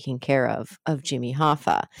the taking care of Jimmy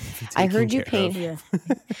Hoffa. I heard you paint.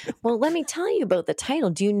 Well, let me tell you about the title.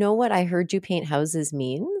 Do you know what I heard you paint houses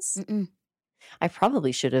means? Mm-mm. I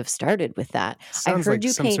probably should have started with that. Sounds I heard like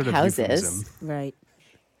you some paint sort of houses. euphemism.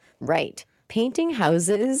 Right. Painting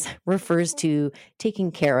houses refers to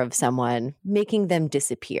taking care of someone, making them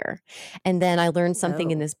disappear. And then I learned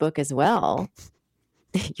something in this book as well.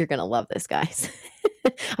 You're going to love this, guys.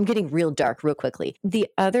 I'm getting real dark real quickly. The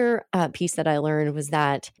other piece that I learned was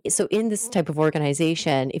that, so in this type of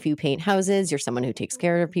organization, if you paint houses, you're someone who takes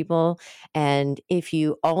care of people. And if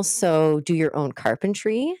you also do your own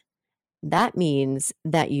carpentry, that means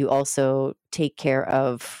that you also take care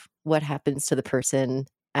of what happens to the person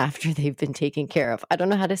after they've been taken care of. I don't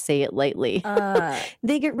know how to say it lightly.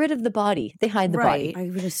 They get rid of the body. They hide the body. I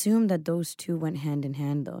would assume that those two went hand in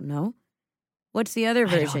hand, though, no? What's the other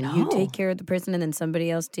version? You take care of the person and then somebody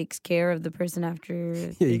else takes care of the person after.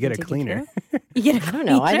 Yeah, you get a cleaner. You get a I don't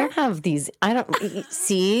know. I don't have these. I don't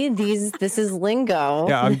see these. This is lingo.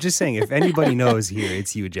 Yeah, I'm just saying, if anybody knows here,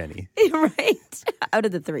 it's you, Jenny. Right. Out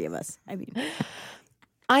of the three of us. I mean,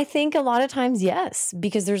 I think a lot of times, yes,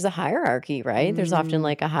 because there's a hierarchy, right? There's often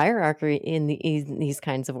like a hierarchy in these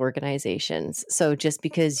kinds of organizations. So just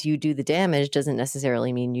because you do the damage doesn't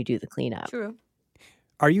necessarily mean you do the cleanup. true.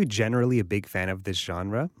 Are you generally a big fan of this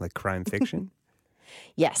genre, like crime fiction?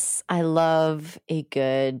 Yes, I love a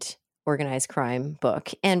good organized crime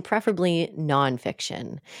book, and preferably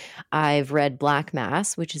nonfiction. I've read Black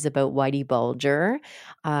Mass, which is about Whitey Bulger.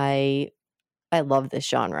 I love this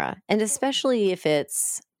genre, and especially if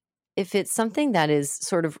it's something that is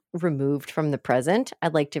sort of removed from the present.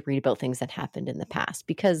 I'd like to read about things that happened in the past,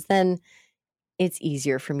 because then it's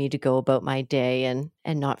easier for me to go about my day and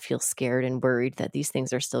not feel scared and worried that these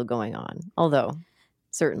things are still going on. Although,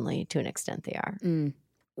 certainly to an extent they are.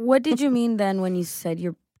 What did you mean then when you said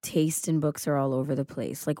your taste in books are all over the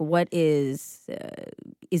place? Like, what is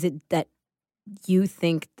it that you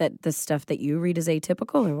think that the stuff that you read is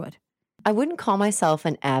atypical, or what? I wouldn't call myself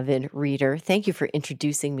an avid reader. Thank you for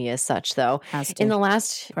introducing me as such, though. In the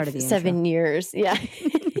last Part of the 7 years, yeah.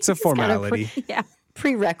 It's a formality.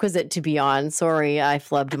 Prerequisite to be on. Sorry, I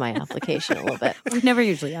flubbed my application a little bit. We never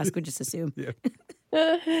usually ask. We just assume.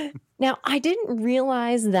 Now, I didn't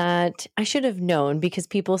realize that. I should have known, because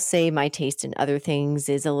people say my taste in other things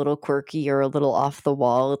is a little quirky or a little off the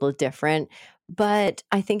wall, a little different. But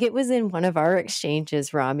I think it was in one of our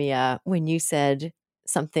exchanges, Ramia, when you said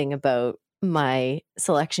something about my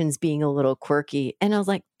selections being a little quirky. And I was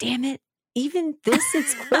like, damn it, even this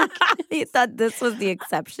is quirky. You thought this was the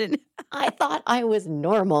exception. I thought I was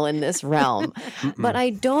normal in this realm, but I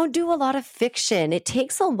don't do a lot of fiction. It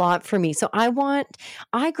takes a lot for me. So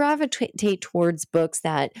I gravitate towards books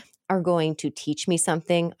that are going to teach me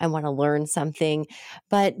something. I want to learn something.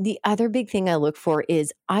 But the other big thing I look for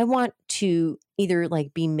is I want to either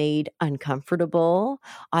like be made uncomfortable.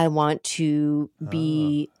 I want to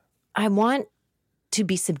be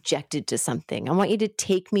subjected to something. I want you to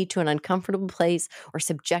take me to an uncomfortable place or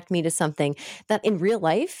subject me to something that in real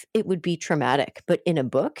life, it would be traumatic. But in a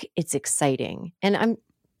book, it's exciting. And I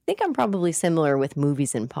think I'm probably similar with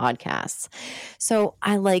movies and podcasts. So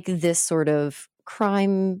I like this sort of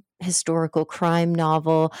historical crime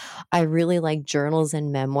novel. I really like journals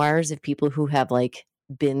and memoirs of people who have like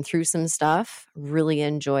been through some stuff. Really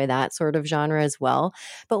enjoy that sort of genre as well.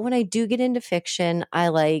 But when I do get into fiction, I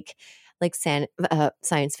like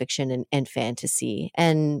science fiction and fantasy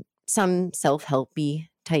and some self-helpy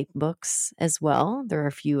type books as well. There are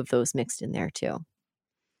a few of those mixed in there too.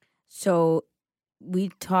 So we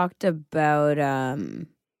talked about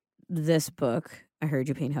this book, I Heard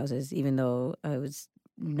You Paint Houses, even though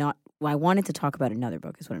I wanted to talk about another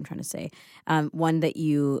book is what I'm trying to say. One that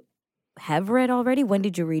you have read already. When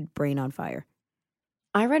did you read Brain on Fire?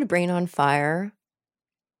 I read Brain on Fire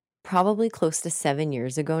probably close to 7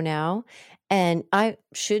 years ago now. And I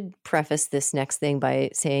should preface this next thing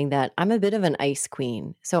by saying that I'm a bit of an ice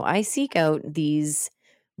queen. So I seek out these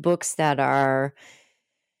books that are,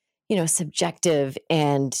 subjective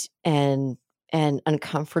and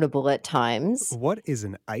uncomfortable at times. What is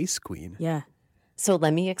an ice queen? Yeah. So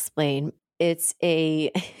let me explain. It's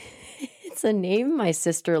a name my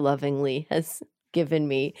sister lovingly has given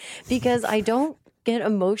me because I don't get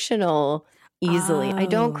emotional easily. I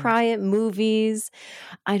don't cry at movies.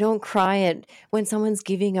 I don't cry at when someone's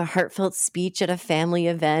giving a heartfelt speech at a family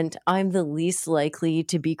event. I'm the least likely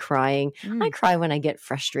to be crying. I cry when I get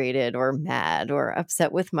frustrated or mad or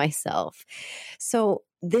upset with myself. So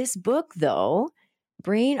this book, though,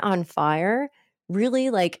 Brain on Fire,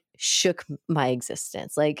 really like shook my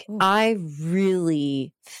existence. Like I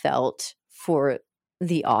really felt for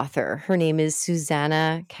the author. Her name is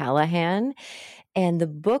Susanna Callahan. And the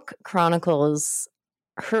book chronicles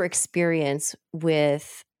her experience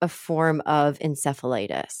with a form of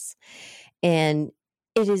encephalitis. And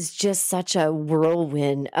it is just such a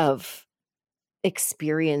whirlwind of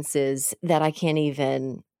experiences that I can't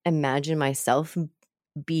even imagine myself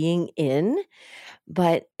being in.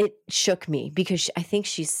 But it shook me because I think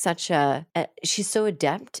she's she's so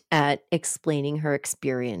adept at explaining her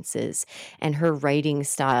experiences and her writing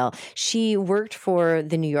style. She worked for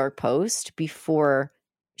the New York Post before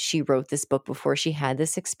she wrote this book, before she had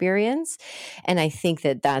this experience. And I think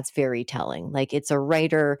that that's very telling. Like it's a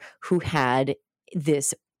writer who had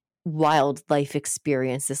this wild life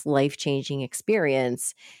experience, this life-changing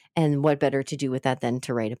experience. And what better to do with that than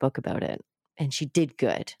to write a book about it? And she did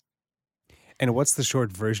good. And what's the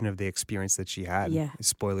short version of the experience that she had? Yeah.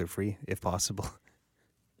 Spoiler free, if possible.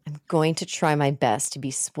 I'm going to try my best to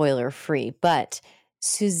be spoiler free, but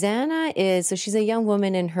Susanna she's a young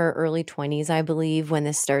woman in her early 20s, I believe, when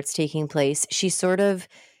this starts taking place. She's sort of,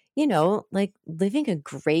 like living a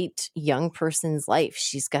great young person's life.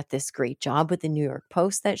 She's got this great job with the New York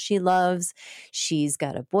Post that she loves. She's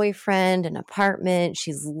got a boyfriend, an apartment.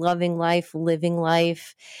 She's loving life, living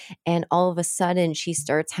life. And all of a sudden, she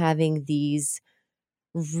starts having these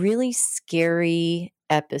really scary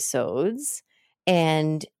episodes,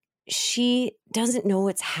 and she doesn't know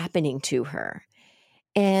what's happening to her.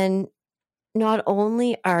 And not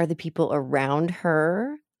only are the people around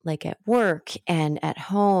her, like at work and at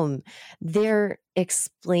home, they're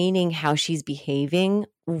explaining how she's behaving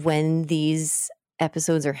when these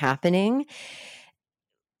episodes are happening.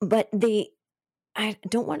 But I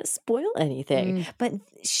don't want to spoil anything, but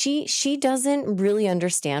she doesn't really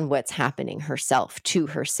understand what's happening to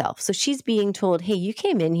herself. So she's being told, hey, you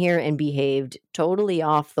came in here and behaved totally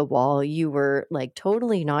off the wall. You were like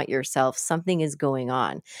totally not yourself. Something is going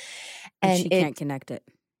on. And she can't connect it.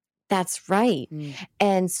 That's right.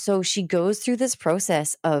 And so she goes through this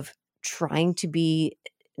process of trying to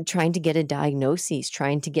get a diagnosis,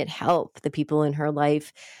 trying to get help. The people in her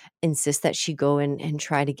life insist that she go and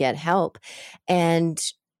try to get help. And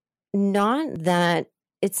it's not that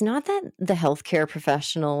the healthcare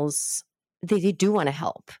professionals, they do want to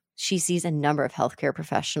help. She sees a number of healthcare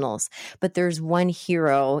professionals, but there's one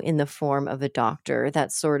hero in the form of a doctor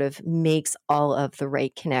that sort of makes all of the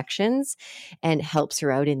right connections and helps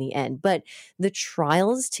her out in the end. But the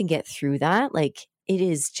trials to get through that, like it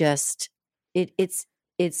is just, it's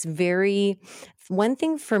very, one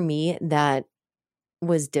thing for me that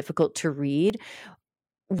was difficult to read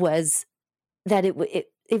was that it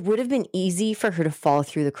would have been easy for her to fall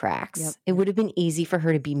through the cracks. Yep. It would have been easy for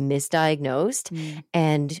her to be misdiagnosed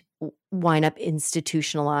and wind up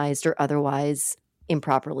institutionalized or otherwise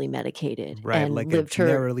improperly medicated. Right, and like lived a her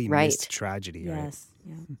narrowly right. missed tragedy. Right? Yes.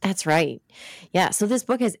 Yeah. That's right. Yeah. So this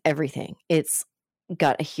book has everything. It's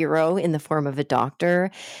got a hero in the form of a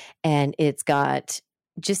doctor, and it's got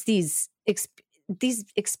just these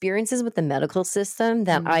experiences with the medical system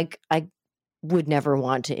that I would never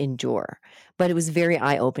want to endure. But it was very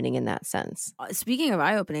eye-opening in that sense. Speaking of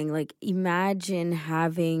eye-opening, like imagine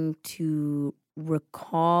having to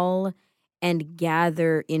recall and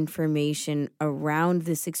gather information around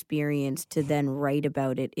this experience to then write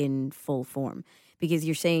about it in full form. Because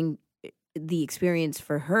you're saying the experience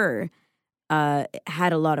for her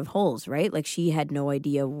had a lot of holes, right? Like she had no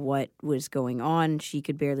idea what was going on. She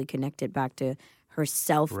could barely connect it back to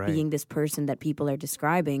herself being this person that people are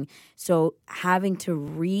describing. So having to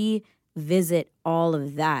revisit all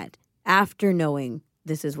of that after knowing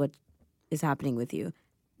this is what is happening with you,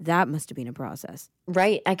 that must have been a process.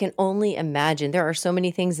 Right. I can only imagine. There are so many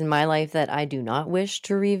things in my life that I do not wish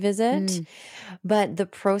to revisit. But the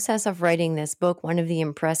process of writing this book, one of the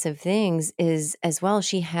impressive things is as well,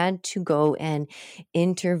 she had to go and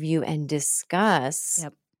interview and discuss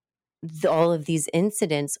all of these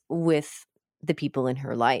incidents with the people in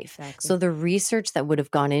her life. Exactly. So the research that would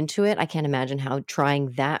have gone into it, I can't imagine how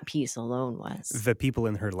trying that piece alone was. The people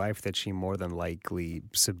in her life that she more than likely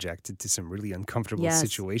subjected to some really uncomfortable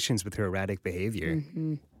situations with her erratic behavior.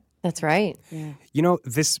 That's right. Yeah. You know,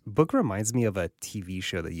 this book reminds me of a TV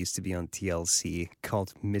show that used to be on TLC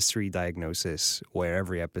called Mystery Diagnosis, where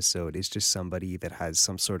every episode is just somebody that has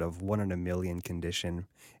some sort of 1 in a million condition.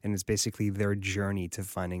 And it's basically their journey to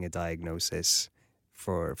finding a diagnosis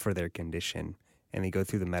for their condition. And they go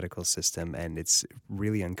through the medical system, and it's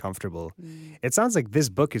really uncomfortable. It sounds like this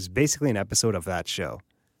book is basically an episode of that show.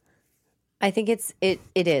 I think it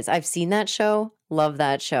is. I've seen that show. Love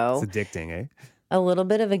that show. It's addicting, eh? A little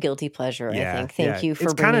bit of a guilty pleasure, I think. Thank you for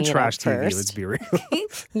bringing it up It's kind of trash TV, first. let's be real.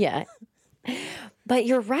 Yeah. But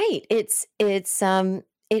you're right. It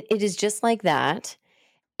is just like that.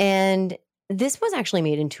 And this was actually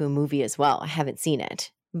made into a movie as well. I haven't seen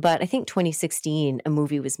it. But I think 2016, a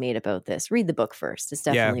movie was made about this. Read the book first. It's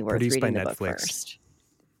definitely worth produced reading by the book Netflix. first.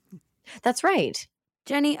 That's right.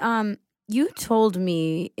 Jenny, you told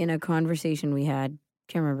me in a conversation we had,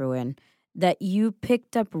 can't remember when, that you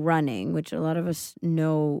picked up running, which a lot of us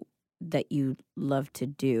know that you love to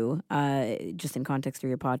do, just in context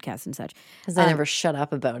through your podcast and such. Because I never shut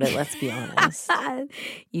up about it, let's be honest.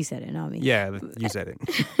 You said it, not me. Yeah, you said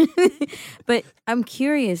it. But I'm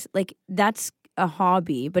curious, like, that's a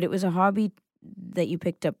hobby, but it was a hobby that you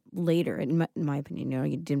picked up later, in my opinion. You know,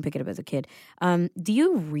 you didn't pick it up as a kid. Do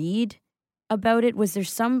you read about it? Was there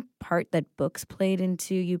some part that books played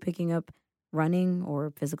into you picking up running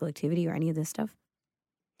or physical activity or any of this stuff?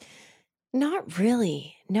 Not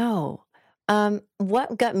really, no.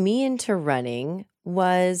 What got me into running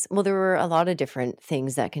was, well, there were a lot of different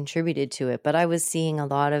things that contributed to it, but I was seeing a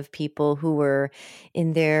lot of people who were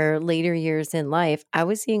in their later years in life. I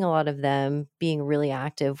was seeing a lot of them being really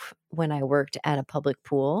active when I worked at a public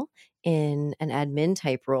pool in an admin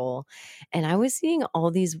type role. And I was seeing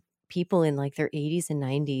all these people in like their 80s and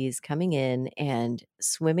 90s coming in and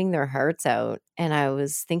swimming their hearts out. And I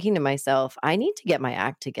was thinking to myself, I need to get my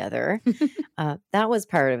act together. That was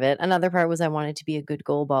part of it. Another part was I wanted to be a good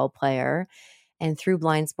goalball player. And through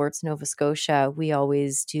Blind Sports Nova Scotia, we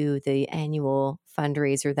always do the annual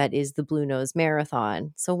fundraiser that is the Blue Nose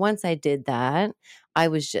Marathon. So once I did that, I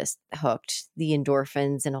was just hooked. The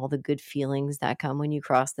endorphins and all the good feelings that come when you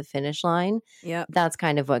cross the finish line. Yeah. That's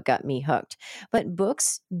kind of what got me hooked. But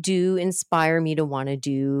books do inspire me to want to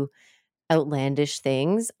do outlandish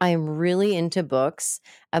things. I'm really into books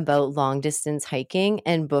about long distance hiking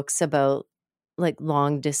and books about like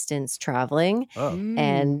long distance traveling. Oh,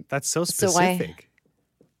 and that's so so specific.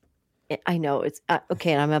 I know it's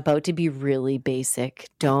okay. And I'm about to be really basic.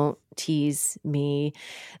 Don't tease me.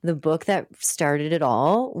 The book that started it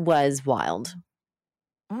all was Wild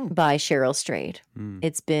by Cheryl Strayed.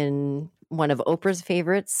 It's been one of Oprah's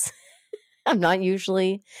favorites. I'm not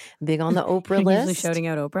usually big on the Oprah You're list. usually shouting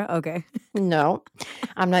out Oprah? Okay. No,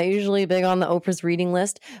 I'm not usually big on the Oprah's reading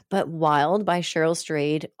list, but Wild by Cheryl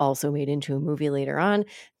Strayed, also made into a movie later on.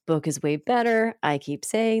 Book is way better. I keep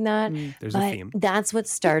saying that. There's but a theme. That's what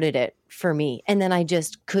started it for me. And then I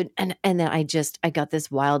just could, and then I got this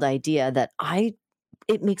wild idea that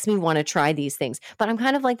it makes me want to try these things. But I'm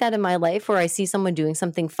kind of like that in my life where I see someone doing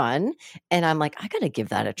something fun and I'm like, I got to give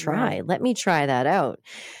that a try. Right. Let me try that out.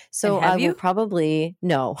 So And have I will you? probably,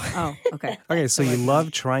 no. Oh, okay. Okay, so you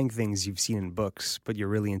love trying things you've seen in books, but you're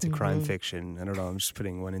really into crime Mhm. fiction. I don't know. I'm just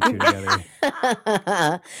putting one and two together.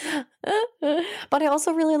 But I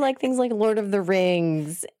also really like things like Lord of the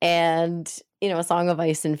Rings and, A Song of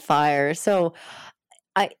Ice and Fire. So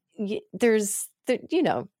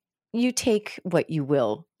you take what you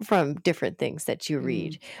will from different things that you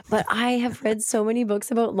read. But I have read so many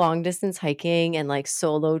books about long distance hiking and like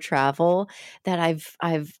solo travel that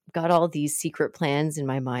I've got all these secret plans in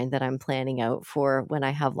my mind that I'm planning out for when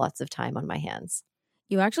I have lots of time on my hands.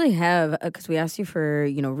 You actually have, because we asked you for,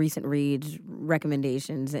 recent reads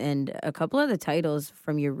recommendations, and a couple of the titles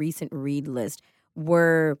from your recent read list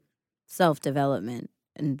were self-development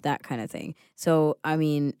and that kind of thing. So, I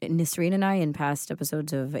mean, Nisreen and I in past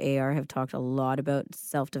episodes of AR have talked a lot about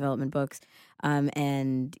self-development books,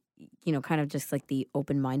 and, kind of just like the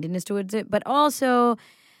open-mindedness towards it. But also,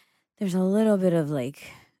 there's a little bit of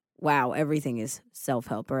like, wow, everything is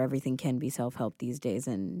self-help, or everything can be self-help these days,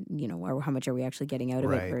 and or how much are we actually getting out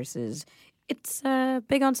of it Right. versus it's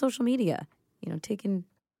big on social media, taking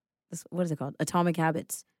this, what is it called, atomic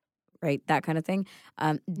habits, right, that kind of thing.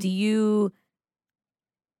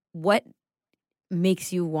 What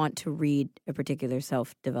makes you want to read a particular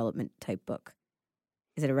self-development type book?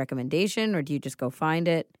 Is it a recommendation, or do you just go find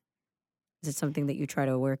it? Is it something that you try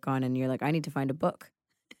to work on and you're like, I need to find a book?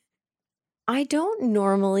 I don't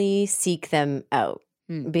normally seek them out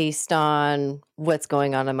based on what's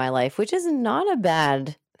going on in my life, which is not a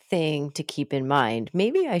bad thing to keep in mind.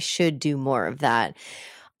 Maybe I should do more of that.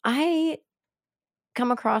 I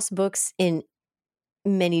come across books in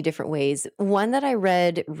many different ways. One that I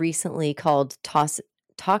read recently called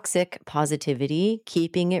Toxic Positivity,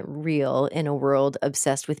 Keeping It Real in a World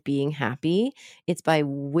Obsessed with Being Happy. It's by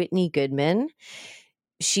Whitney Goodman.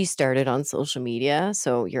 She started on social media,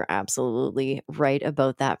 so you're absolutely right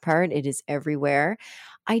about that part. It is everywhere.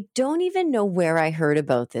 I don't even know where I heard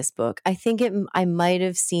about this book. I might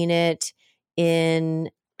have seen it on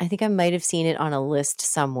a list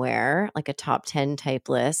somewhere, like a top 10 type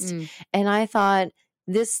list. And I thought,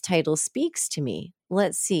 this title speaks to me.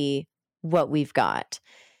 Let's see what we've got.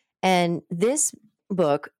 And this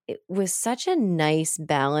book, it was such a nice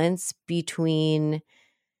balance between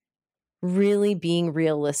really being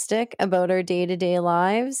realistic about our day-to-day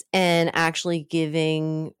lives and actually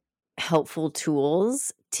giving helpful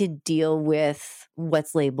tools to deal with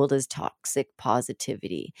what's labeled as toxic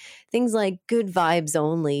positivity. Things like good vibes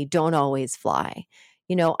only don't always fly.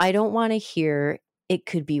 I don't want to hear it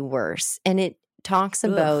could be worse. And it talks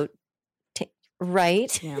about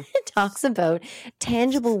right? Yeah. It talks about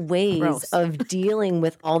tangible ways Gross. of dealing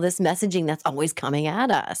with all this messaging that's always coming at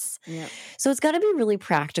us. Yeah. So it's got to be really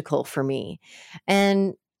practical for me.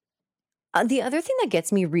 And the other thing that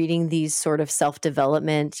gets me reading these sort of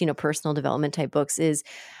self-development, personal development type books is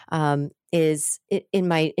in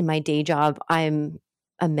my day job, I'm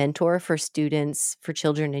a mentor for students, for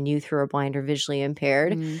children and youth who are blind or visually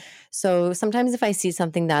impaired. So sometimes if I see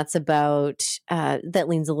something that's about that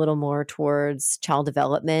leans a little more towards child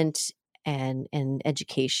development and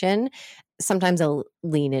education, sometimes I'll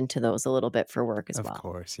lean into those a little bit for work as well. Of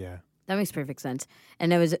course, yeah. That makes perfect sense.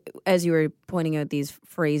 And as you were pointing out these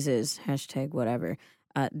phrases, hashtag whatever,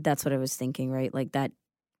 that's what I was thinking, right? Like that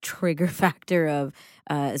trigger factor of,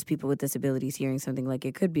 as people with disabilities, hearing something like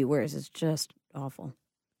it could be worse. It's just awful.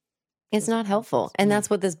 It's not helpful. And that's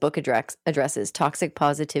what this book addresses, toxic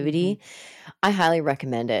positivity. I highly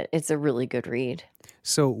recommend it. It's a really good read.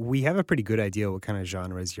 So we have a pretty good idea what kind of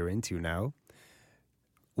genres you're into now.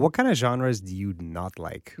 What kind of genres do you not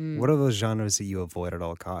like? What are those genres that you avoid at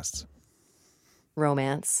all costs?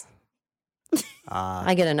 Romance.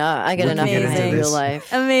 I get enough in my Amazing. real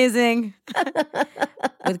life. Amazing.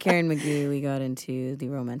 With Karen Magee, we got into the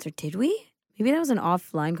romance. Or did we? Maybe that was an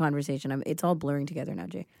offline conversation. It's all blurring together now,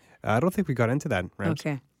 Jay. I don't think we got into that, Rams.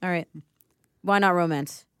 Okay. All right. Why not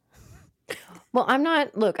romance? Well, I'm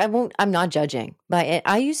not judging. But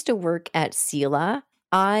I used to work at CELA.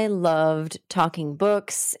 I loved talking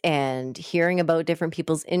books and hearing about different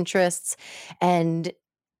people's interests. And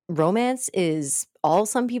romance is all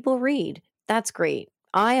some people read. That's great.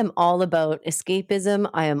 I am all about escapism.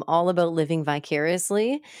 I am all about living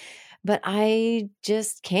vicariously. But I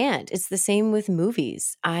just can't. It's the same with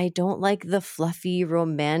movies. I don't like the fluffy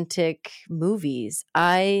romantic movies.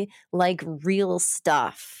 I like real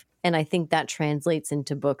stuff. And I think that translates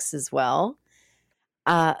into books as well.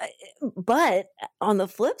 But on the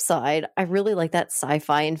flip side, I really like that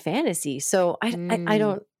sci-fi and fantasy. So I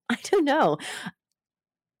don't know.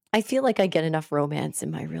 I feel like I get enough romance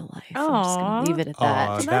in my real life. I'm just Aw. going to leave it at that.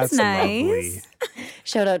 Aw, That's nice. lovely.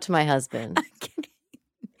 Shout out to my husband.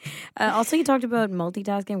 Also, you talked about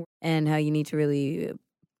multitasking and how you need to really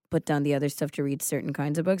put down the other stuff to read certain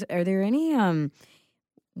kinds of books. Are there any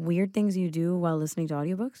weird things you do while listening to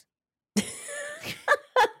audiobooks?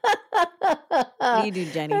 What do you do,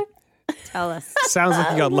 Jenny? Tell us. Sounds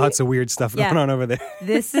like you got lots of weird stuff Yeah. going on over there.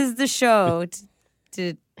 This is the show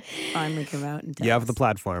to finally come out and tell You have us. the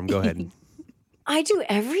platform. Go ahead. I do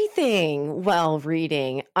everything while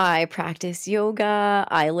reading. I practice yoga.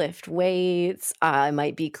 I lift weights. I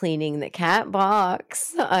might be cleaning the cat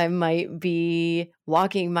box. I might be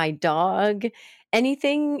walking my dog.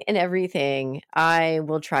 Anything and everything. I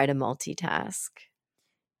will try to multitask.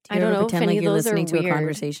 Do you I don't ever know if pretend any like of you're those are listening to a weird.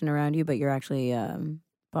 conversation around you, but you're actually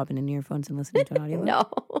popping in earphones and listening to an audiobook?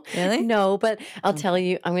 No. Really? No, but I'll Oh. tell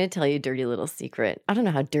you, I'm going to tell you a dirty little secret. I don't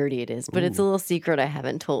know how dirty it is, but it's a Ooh. little secret I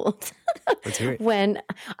haven't told. Let's hear it. When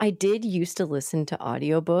I did used to listen to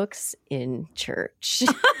audiobooks in church.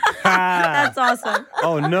 That's awesome.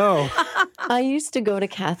 Oh, no. I used to go to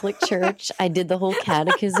Catholic church. I did the whole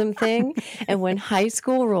catechism thing. And when high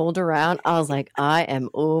school rolled around, I was like, I am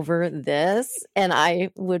over this. And I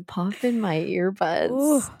would pop in my earbuds.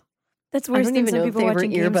 Ooh, that's I worse don't than even some know if people they were watching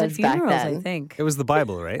games at earbuds back funerals, I then. think. It was the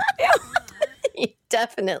Bible, right?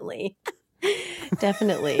 Definitely.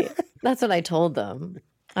 Definitely. That's what I told them.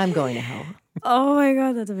 I'm going to hell. Oh my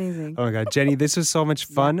God, that's amazing. Oh, my God. Jenny, this was so much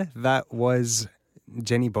fun. That was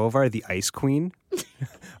Jennie Bovard, the Ice Queen,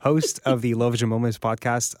 host of the Low Vision Moments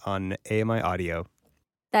podcast on AMI Audio.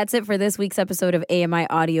 That's it for this week's episode of AMI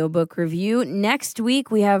Audiobook Review. Next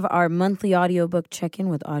week, we have our monthly audiobook check-in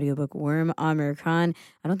with audiobook worm Amir Khan.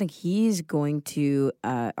 I don't think he's going to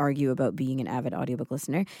argue about being an avid audiobook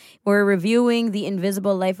listener. We're reviewing The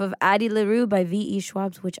Invisible Life of Addie LaRue by V.E.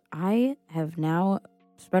 Schwab, which I have now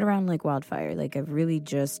spread around like wildfire. Like, I've really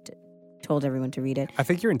just told everyone to read it. I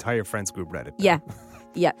think your entire friends group read it. Yeah.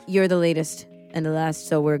 Yeah, you're the latest and the last,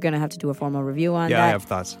 so we're going to have to do a formal review on Yeah, that. I have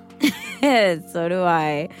thoughts. So do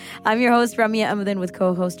I. I'm your host, Ramya Amadin, with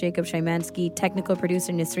co-host Jacob Szymanski, technical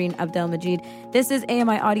producer Nisreen Abdel-Majid. This is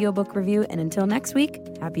AMI Audiobook Review, and until next week,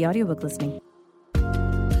 happy audiobook listening.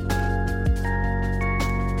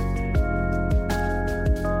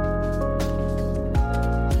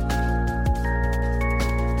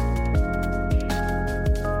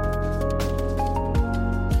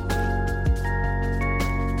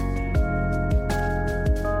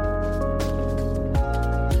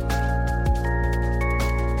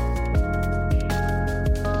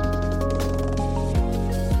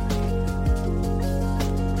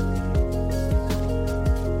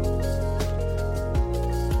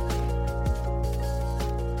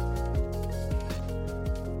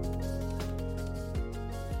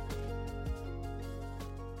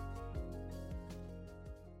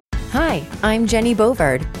 Hi, I'm Jennie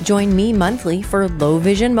Bovard. Join me monthly for Low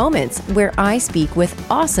Vision Moments, where I speak with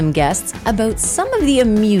awesome guests about some of the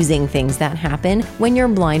amusing things that happen when you're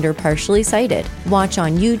blind or partially sighted. Watch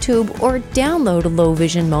on YouTube or download Low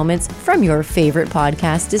Vision Moments from your favorite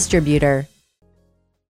podcast distributor.